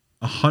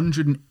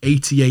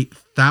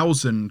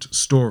 188,000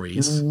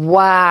 stories.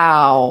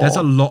 Wow. There's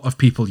a lot of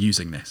people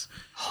using this.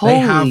 Holy they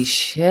have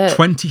shit.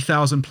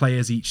 20,000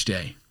 players each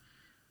day.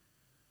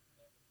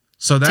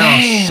 So there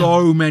are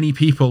so many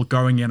people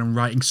going in and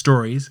writing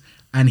stories.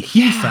 And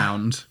he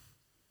found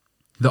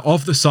that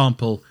of the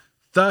sample,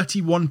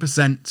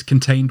 31%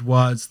 contained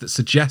words that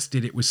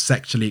suggested it was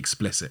sexually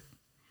explicit.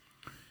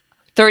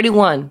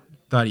 31.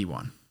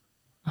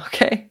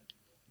 Okay.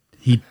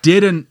 He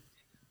didn't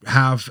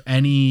have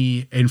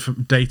any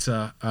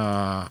data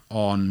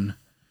on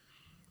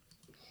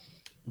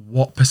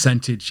what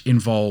percentage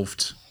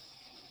involved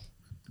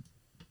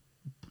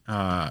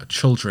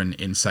children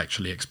in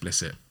sexually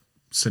explicit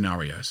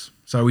scenarios.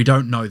 So we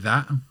don't know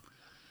that.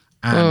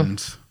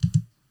 And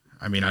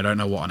I mean, I don't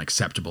know what an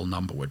acceptable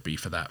number would be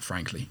for that,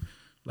 frankly.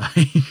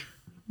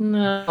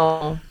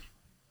 No.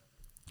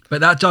 But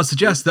that does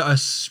suggest that a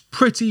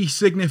pretty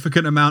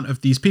significant amount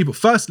of these people,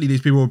 firstly, these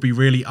people would be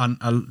really,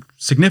 a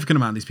significant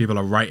amount of these people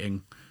are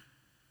writing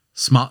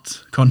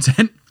smut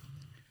content.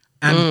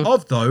 And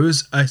of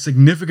those, a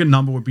significant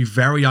number would be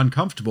very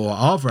uncomfortable or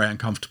are very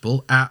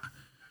uncomfortable at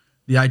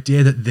the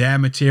idea that their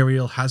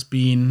material has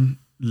been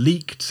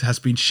leaked, has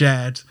been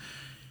shared.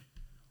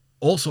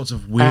 All sorts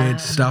of weird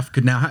stuff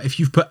could now if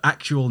you've put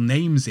actual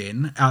names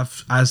in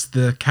as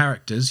the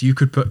characters, you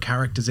could put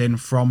characters in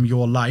from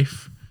your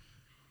life.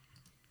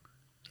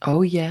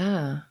 Oh,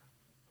 yeah.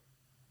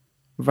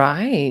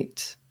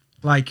 Right.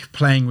 Like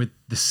playing with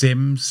The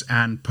Sims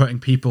and putting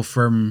people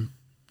from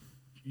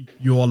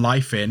your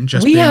life in.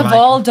 We have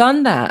all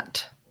done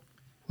that,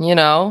 you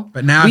know?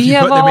 But now if you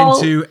put them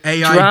into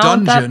AI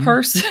Dungeon that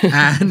person.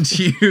 and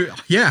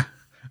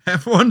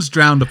everyone's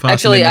drowned a person.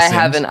 Actually, in The I Sims.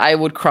 haven't. I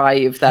would cry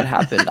if that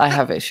happened. I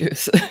have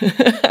issues.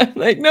 I'm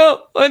like,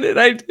 no, what did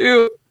I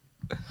do?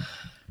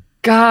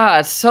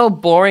 God, so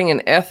boring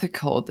and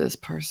ethical, this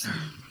person.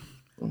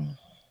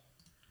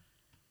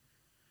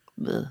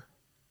 But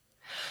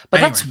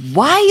anyway, that's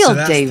wild, so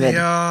that's David.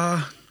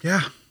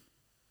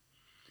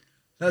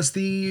 That's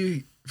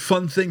the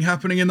fun thing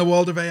happening in the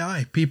world of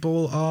AI.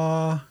 People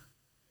are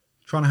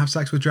trying to have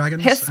sex with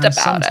dragons. Pissed and about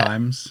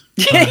sometimes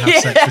trying to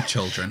have sex with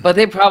children. But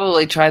they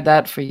probably tried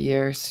that for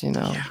years,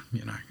 Yeah,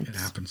 it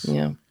happens.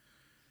 Yeah.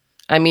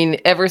 I mean,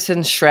 ever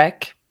since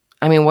Shrek,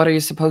 I mean, what are you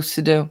supposed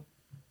to do?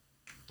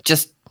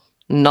 Just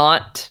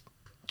not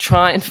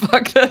try and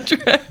fuck that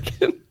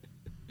dragon?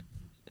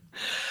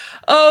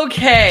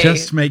 Okay.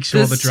 Just make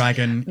sure the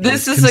dragon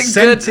this is a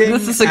good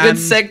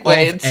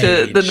segue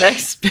into the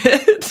next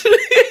bit.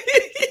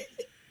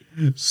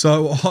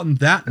 So on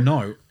that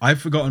note,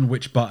 I've forgotten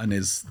which button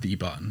is the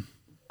button.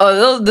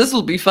 Oh, this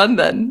will be fun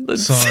then.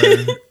 So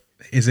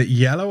is it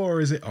yellow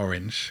or is it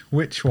orange?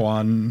 Which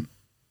one?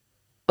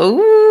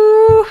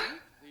 Ooh.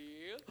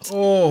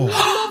 Oh.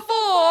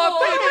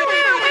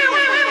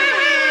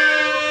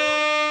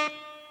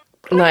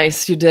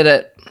 Nice, you did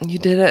it. You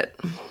did it.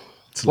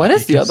 What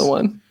is the other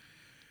one?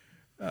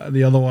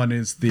 The other one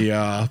is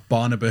the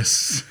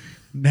Barnabas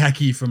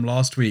Nagy from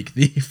last week,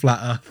 the flat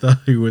earther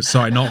who was,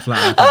 sorry, not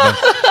flat earther,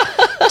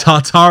 the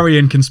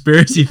Tartarian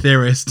conspiracy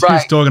theorist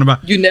who's talking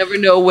about you never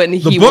know when he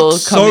the will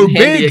book's come so in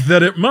big handy.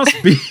 that it must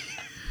be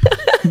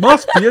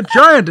a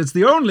giant. It's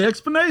the only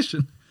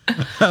explanation.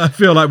 I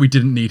feel like we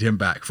didn't need him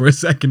back for a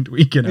second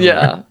week in a row.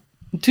 Yeah.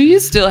 Do you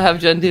still have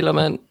John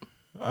Dillerman?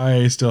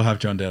 I still have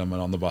John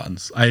Dillerman on the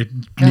buttons. I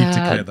need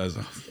to clear those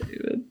off.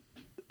 David.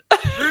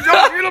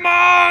 John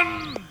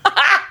Dillerman!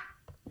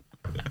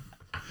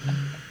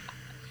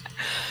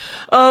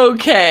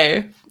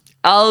 Okay,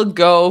 I'll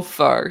go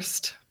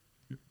first.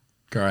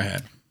 Go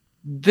ahead.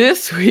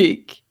 This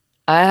week,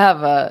 I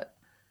have a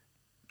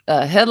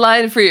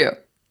headline for you.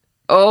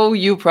 Oh,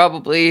 you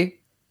probably,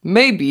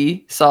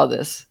 maybe saw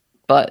this,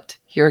 but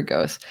here it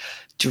goes.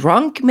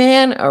 Drunk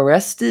man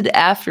arrested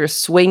after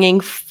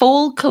swinging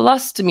full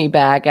colostomy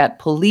bag at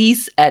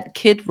police at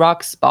Kid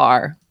Rock's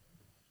bar.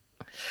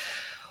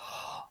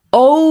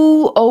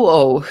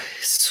 Oh,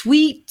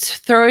 sweet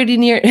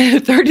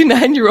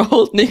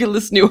 39-year-old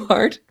Nicholas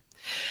Newhart.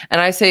 And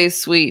I say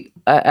sweet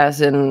as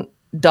in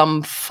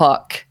dumb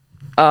fuck.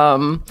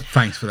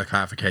 Thanks for the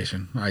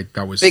clarification.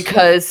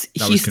 Because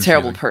he's a confusing.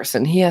 terrible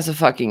person. He has a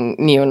fucking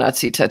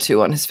neo-Nazi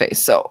tattoo on his face.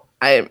 So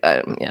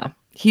yeah,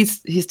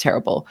 he's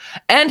terrible.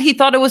 And he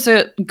thought it was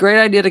a great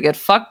idea to get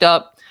fucked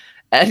up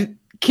at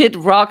Kid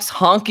Rock's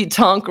honky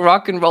tonk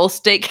rock and roll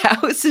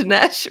steakhouse in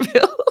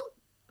Nashville.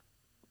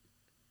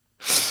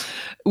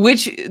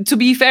 Which, to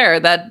be fair,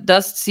 that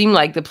does seem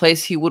like the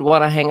place he would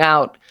want to hang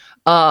out.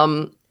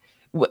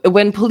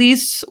 When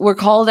police were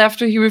called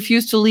after he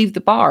refused to leave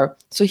the bar.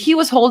 So he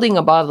was holding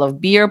a bottle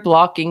of beer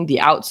blocking the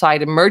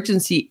outside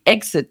emergency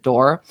exit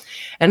door.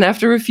 And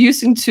after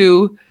refusing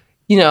to,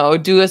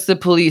 do as the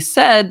police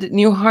said,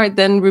 Newhart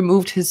then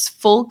removed his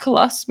full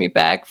colostomy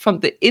bag from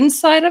the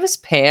inside of his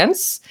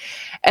pants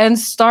and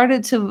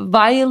started to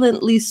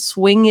violently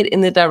swing it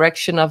in the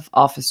direction of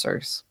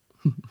officers.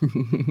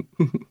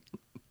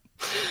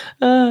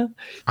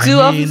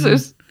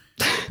 Officers.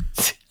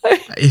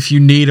 If you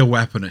need a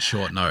weapon at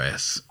short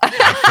notice,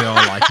 I feel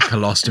like a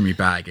colostomy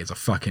bag is a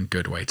fucking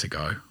good way to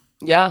go.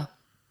 Yeah.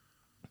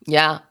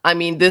 I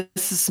mean, this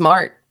is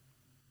smart.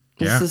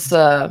 This is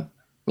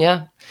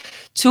yeah.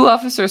 2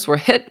 officers were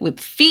hit with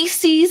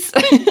feces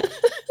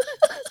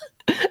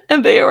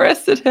and they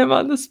arrested him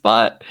on the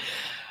spot.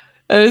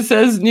 And it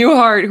says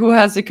Newhart, who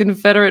has a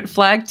Confederate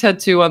flag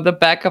tattoo on the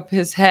back of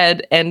his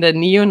head and a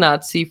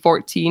neo-Nazi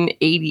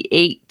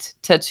 1488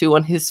 tattoo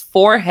on his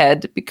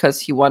forehead because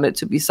he wanted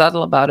to be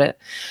subtle about it,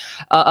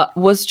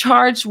 was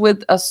charged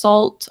with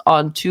assault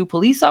on 2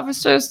 police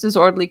officers,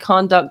 disorderly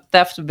conduct,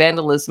 theft,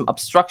 vandalism,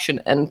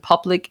 obstruction, and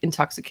public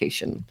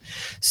intoxication.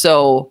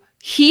 So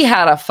he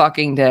had a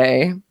fucking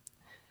day.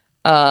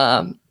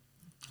 I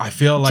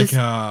feel like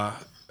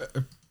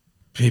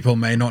people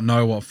may not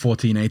know what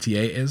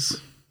 1488 is.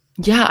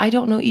 Yeah, I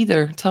don't know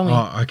either. Tell me.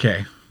 Oh,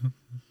 okay.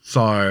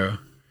 So,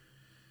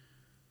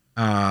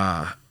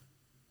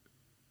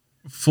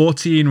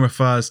 14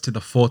 refers to the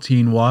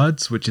 14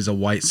 words, which is a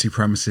white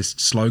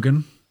supremacist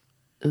slogan.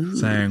 Ooh.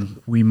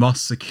 Saying, we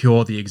must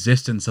secure the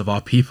existence of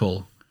our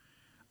people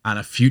and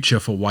a future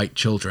for white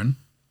children.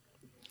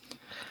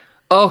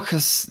 Oh,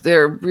 because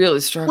they're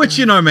really struggling. Which,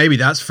 maybe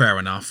that's fair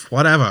enough.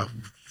 Whatever.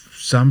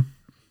 Some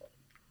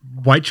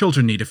white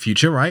children need a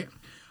future, right?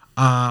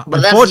 But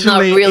that's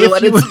not really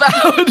what it's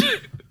about.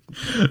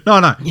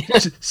 No.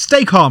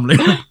 Stay calm, Lou.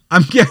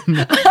 I'm getting...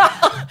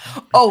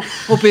 Oh,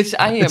 bitch,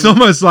 I am. It's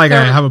almost like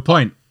I have a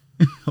point.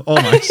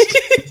 Almost.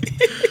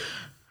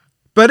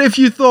 But if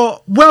you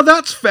thought, well,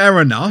 that's fair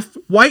enough.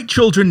 White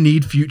children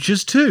need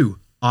futures too.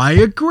 I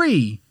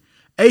agree.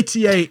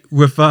 88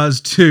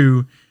 refers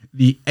to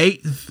the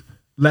 8th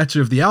letter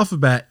of the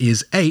alphabet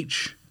is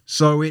H,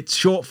 so it's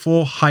short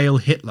for Heil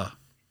Hitler.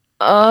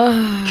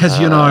 Because,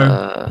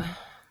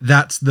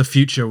 that's the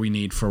future we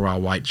need for our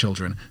white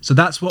children. So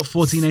that's what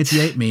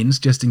 1488 means,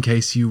 just in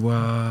case you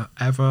were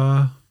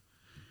ever...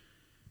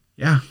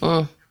 Yeah.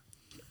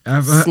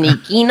 Ever...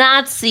 Sneaky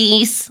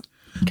Nazis.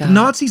 God.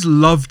 Nazis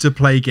love to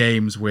play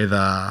games with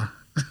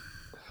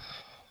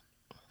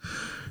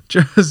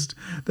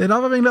They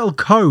love having little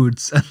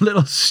codes and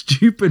little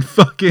stupid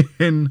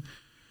fucking.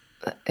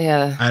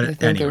 Yeah, I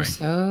think anyway. they're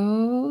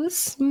so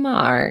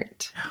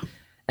smart. Yeah.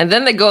 And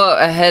then they go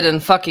ahead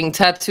and fucking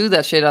tattoo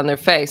that shit on their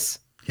face,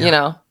 you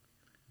know?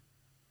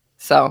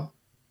 So,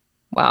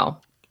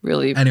 wow.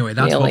 Really. Anyway,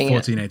 that's what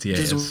 1488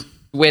 is.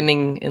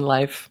 Winning in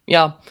life.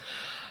 Yeah.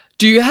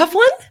 Do you have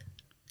one?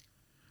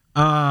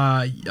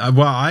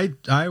 Well,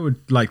 I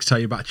would like to tell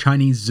you about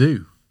Chinese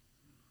zoo.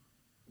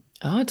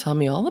 Oh, tell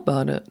me all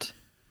about it.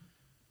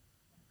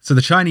 So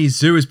the Chinese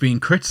zoo is being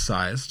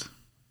criticized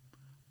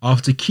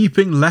after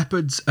keeping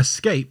leopards'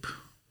 escape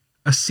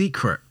a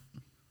secret.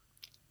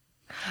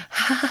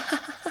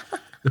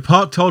 The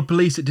park told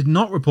police it did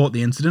not report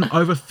the incident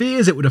over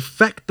fears it would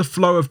affect the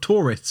flow of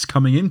tourists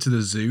coming into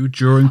the zoo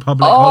during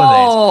public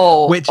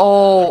holidays. Which,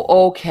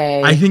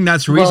 okay. I think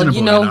that's reasonable,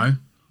 you know?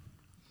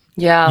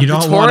 Yeah, you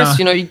don't tourists,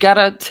 you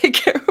gotta take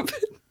care of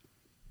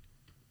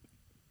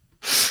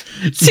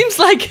it. Seems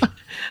like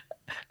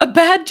a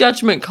bad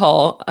judgment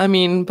call.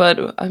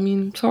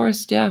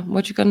 Tourists, yeah,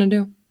 what you gonna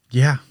do?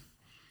 Yeah.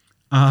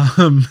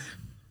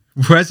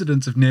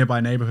 Residents of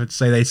nearby neighborhoods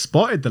say they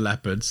spotted the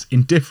leopards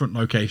in different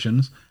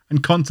locations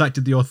and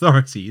contacted the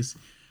authorities.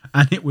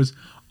 And it was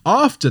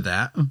after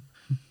that,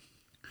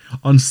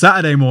 on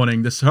Saturday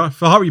morning, the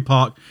safari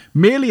park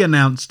merely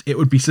announced it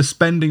would be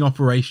suspending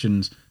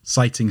operations,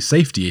 citing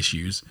safety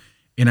issues,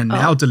 in a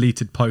now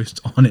deleted post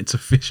on its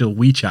official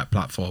WeChat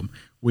platform.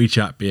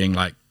 WeChat being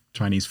like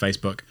Chinese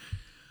Facebook.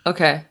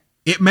 Okay.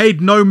 It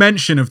made no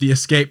mention of the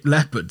escaped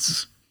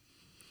leopards.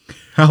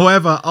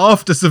 However,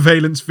 after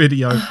surveillance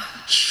video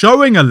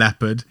showing a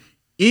leopard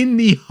in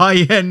the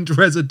high-end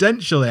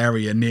residential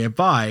area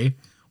nearby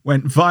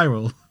went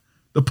viral,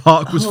 the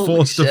park was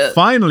forced to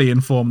finally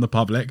inform the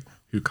public,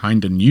 who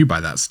kind of knew by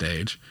that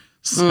stage,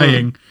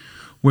 saying,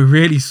 "We're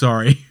really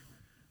sorry.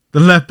 The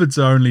leopards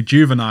are only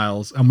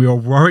juveniles, and we were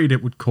worried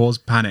it would cause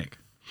panic."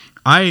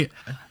 I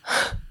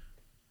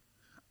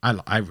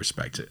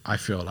respect it. I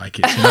feel like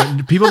it's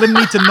people didn't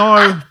need to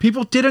know.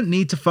 People didn't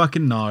need to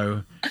fucking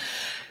know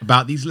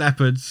about these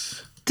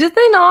leopards. Did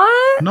they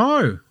not?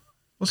 No.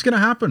 What's going to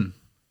happen?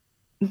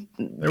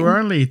 They were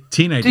only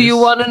teenagers. Do you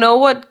want to know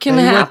what can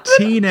happen?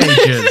 They were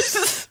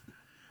teenagers.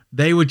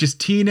 They were just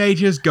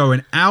teenagers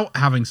going out,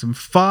 having some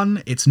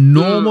fun. It's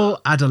normal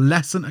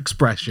adolescent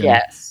expression.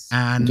 Yes.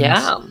 And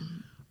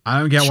I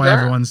don't get why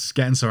everyone's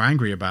getting so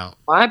angry about.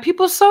 Why are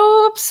people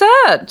so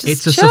upset?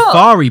 It's a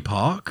safari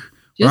park,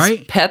 right?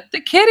 Just pet the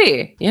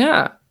kitty.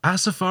 Yeah. At a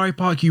safari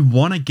park, you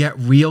want to get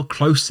real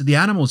close to the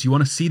animals. You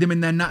want to see them in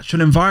their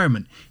natural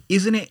environment.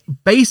 Isn't it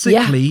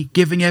basically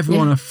giving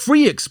everyone a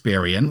free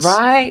experience?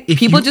 Right. If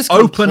people you just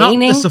open up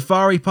the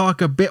safari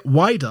park a bit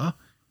wider.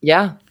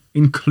 Yeah.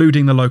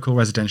 Including the local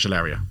residential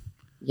area.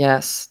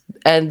 Yes.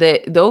 And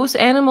those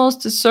animals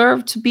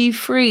deserve to be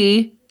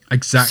free.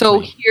 Exactly. So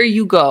here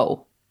you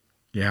go.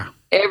 Yeah.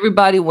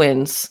 Everybody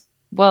wins.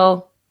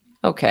 Well,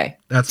 okay.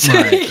 That's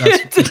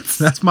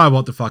my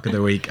what the fuck of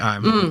the week.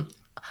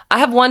 I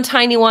have one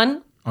tiny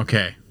one.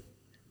 Okay.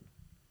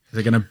 Is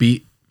it going to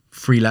beat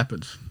free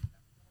leopards?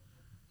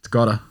 It's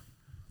gotta.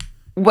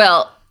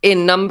 Well,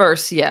 in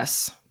numbers,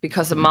 yes.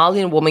 Because a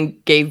Malian woman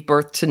gave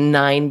birth to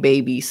 9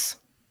 babies.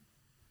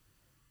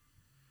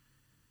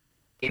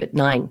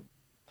 9.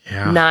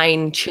 Yeah.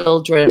 9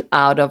 children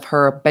out of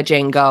her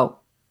Bajengo.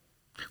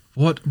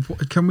 What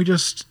can we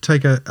just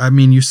take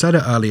you said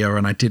it earlier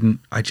and I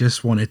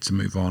just wanted to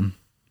move on.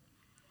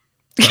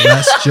 So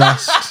let's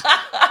just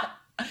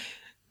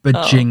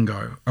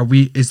Bajingo.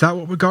 Is that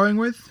what we're going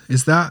with?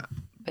 Is that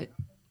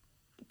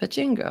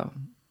Bajingo?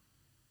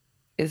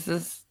 Is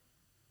this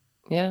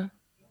yeah?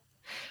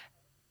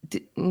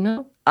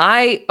 No.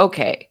 I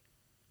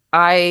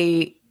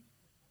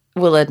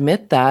will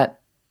admit that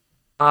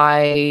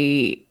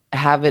I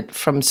have it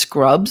from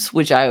Scrubs,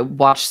 which I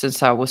watched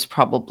since I was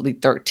probably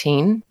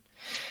 13.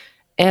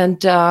 And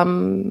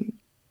Bajingo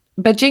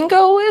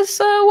is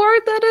a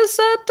word that is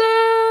said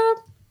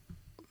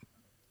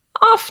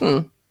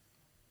often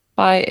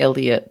by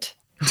Elliot,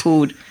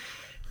 who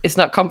is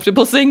not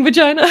comfortable saying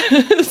vagina.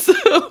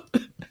 So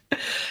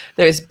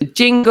there's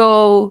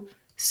Bajingo,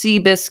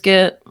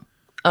 Seabiscuit,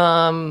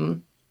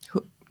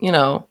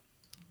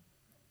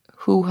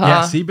 hoo-ha.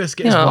 Yeah,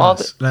 Seabiscuit is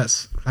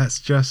worse. Let's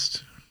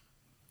just...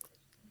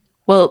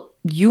 Well,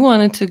 you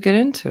wanted to get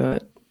into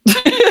it.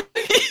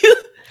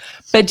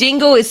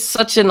 Bajingo is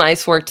such a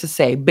nice word to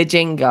say.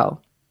 Bajingo.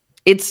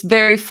 It's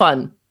very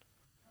fun.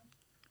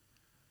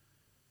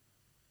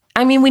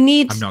 I mean,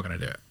 I'm not going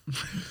to do it.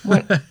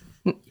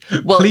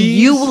 Well, please,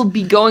 you will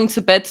be going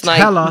to bed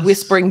tonight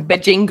whispering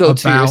Bajingo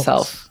to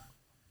yourself.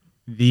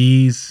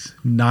 These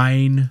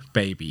 9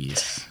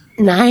 babies.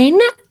 9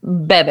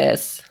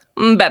 bebes.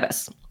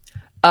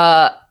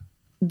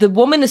 The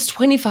woman is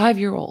 25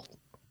 years old.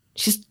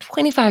 She's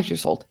 25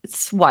 years old.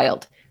 It's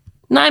wild.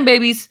 9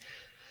 babies.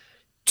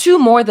 2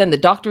 more than the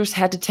doctors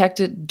had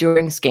detected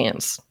during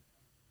scans.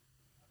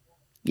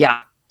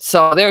 Yeah.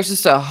 So there's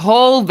just a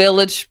whole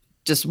village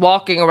just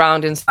walking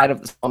around inside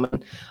of this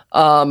woman.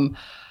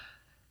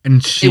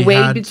 And she They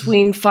weighed had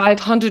between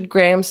 500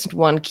 grams and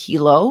 1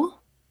 kilo,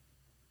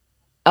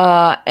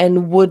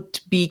 and would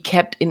be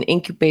kept in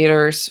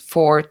incubators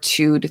for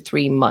 2 to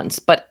 3 months.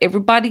 But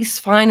everybody's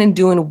fine and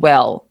doing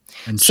well.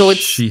 and So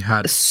she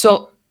had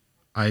so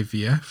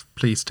IVF.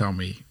 Please tell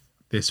me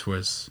this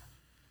was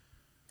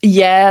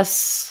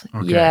yes,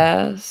 Okay.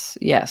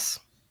 yes.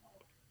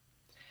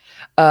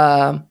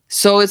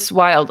 So it's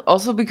wild.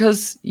 Also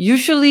because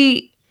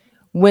usually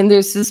when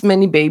there's this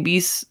many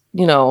babies,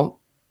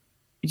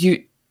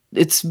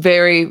 it's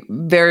very,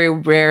 very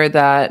rare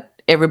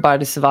that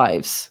everybody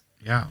survives.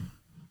 yeah.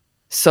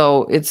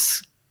 So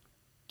it's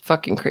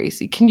fucking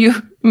crazy. Can you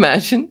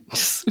imagine?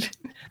 Just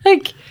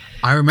like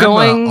I remember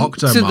going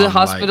Octomom, to the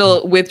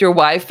hospital with your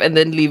wife and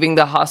then leaving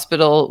the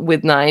hospital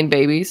with 9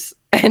 babies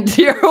and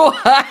your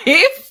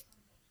wife.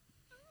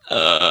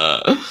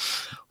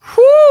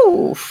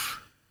 Whew.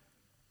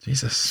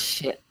 Jesus.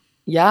 Shit.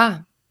 Yeah.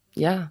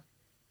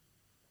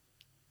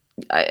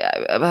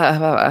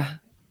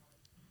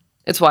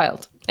 It's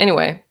wild.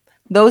 Anyway,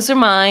 those are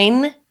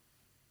mine.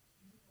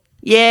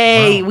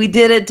 Yay, Wow. we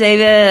did it,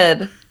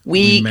 David.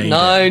 Week made it.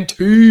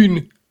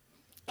 19.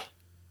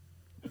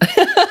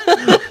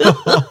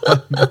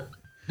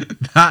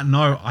 That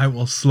note, I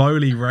will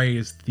slowly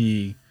raise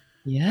the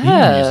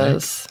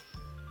Yes.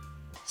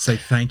 say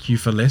thank you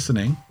for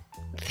listening.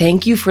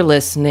 Thank you for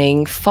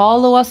listening.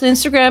 Follow us on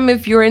Instagram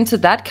if you're into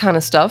that kind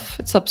of stuff.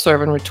 It's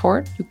Observe and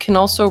Retort. You can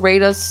also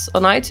rate us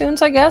on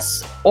iTunes, I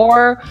guess,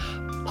 or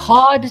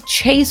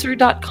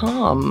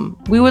podchaser.com.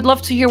 We would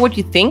love to hear what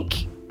you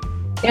think.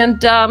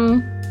 And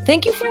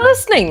thank you for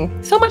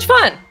listening. So much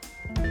fun.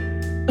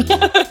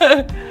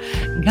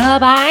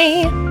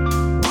 Goodbye.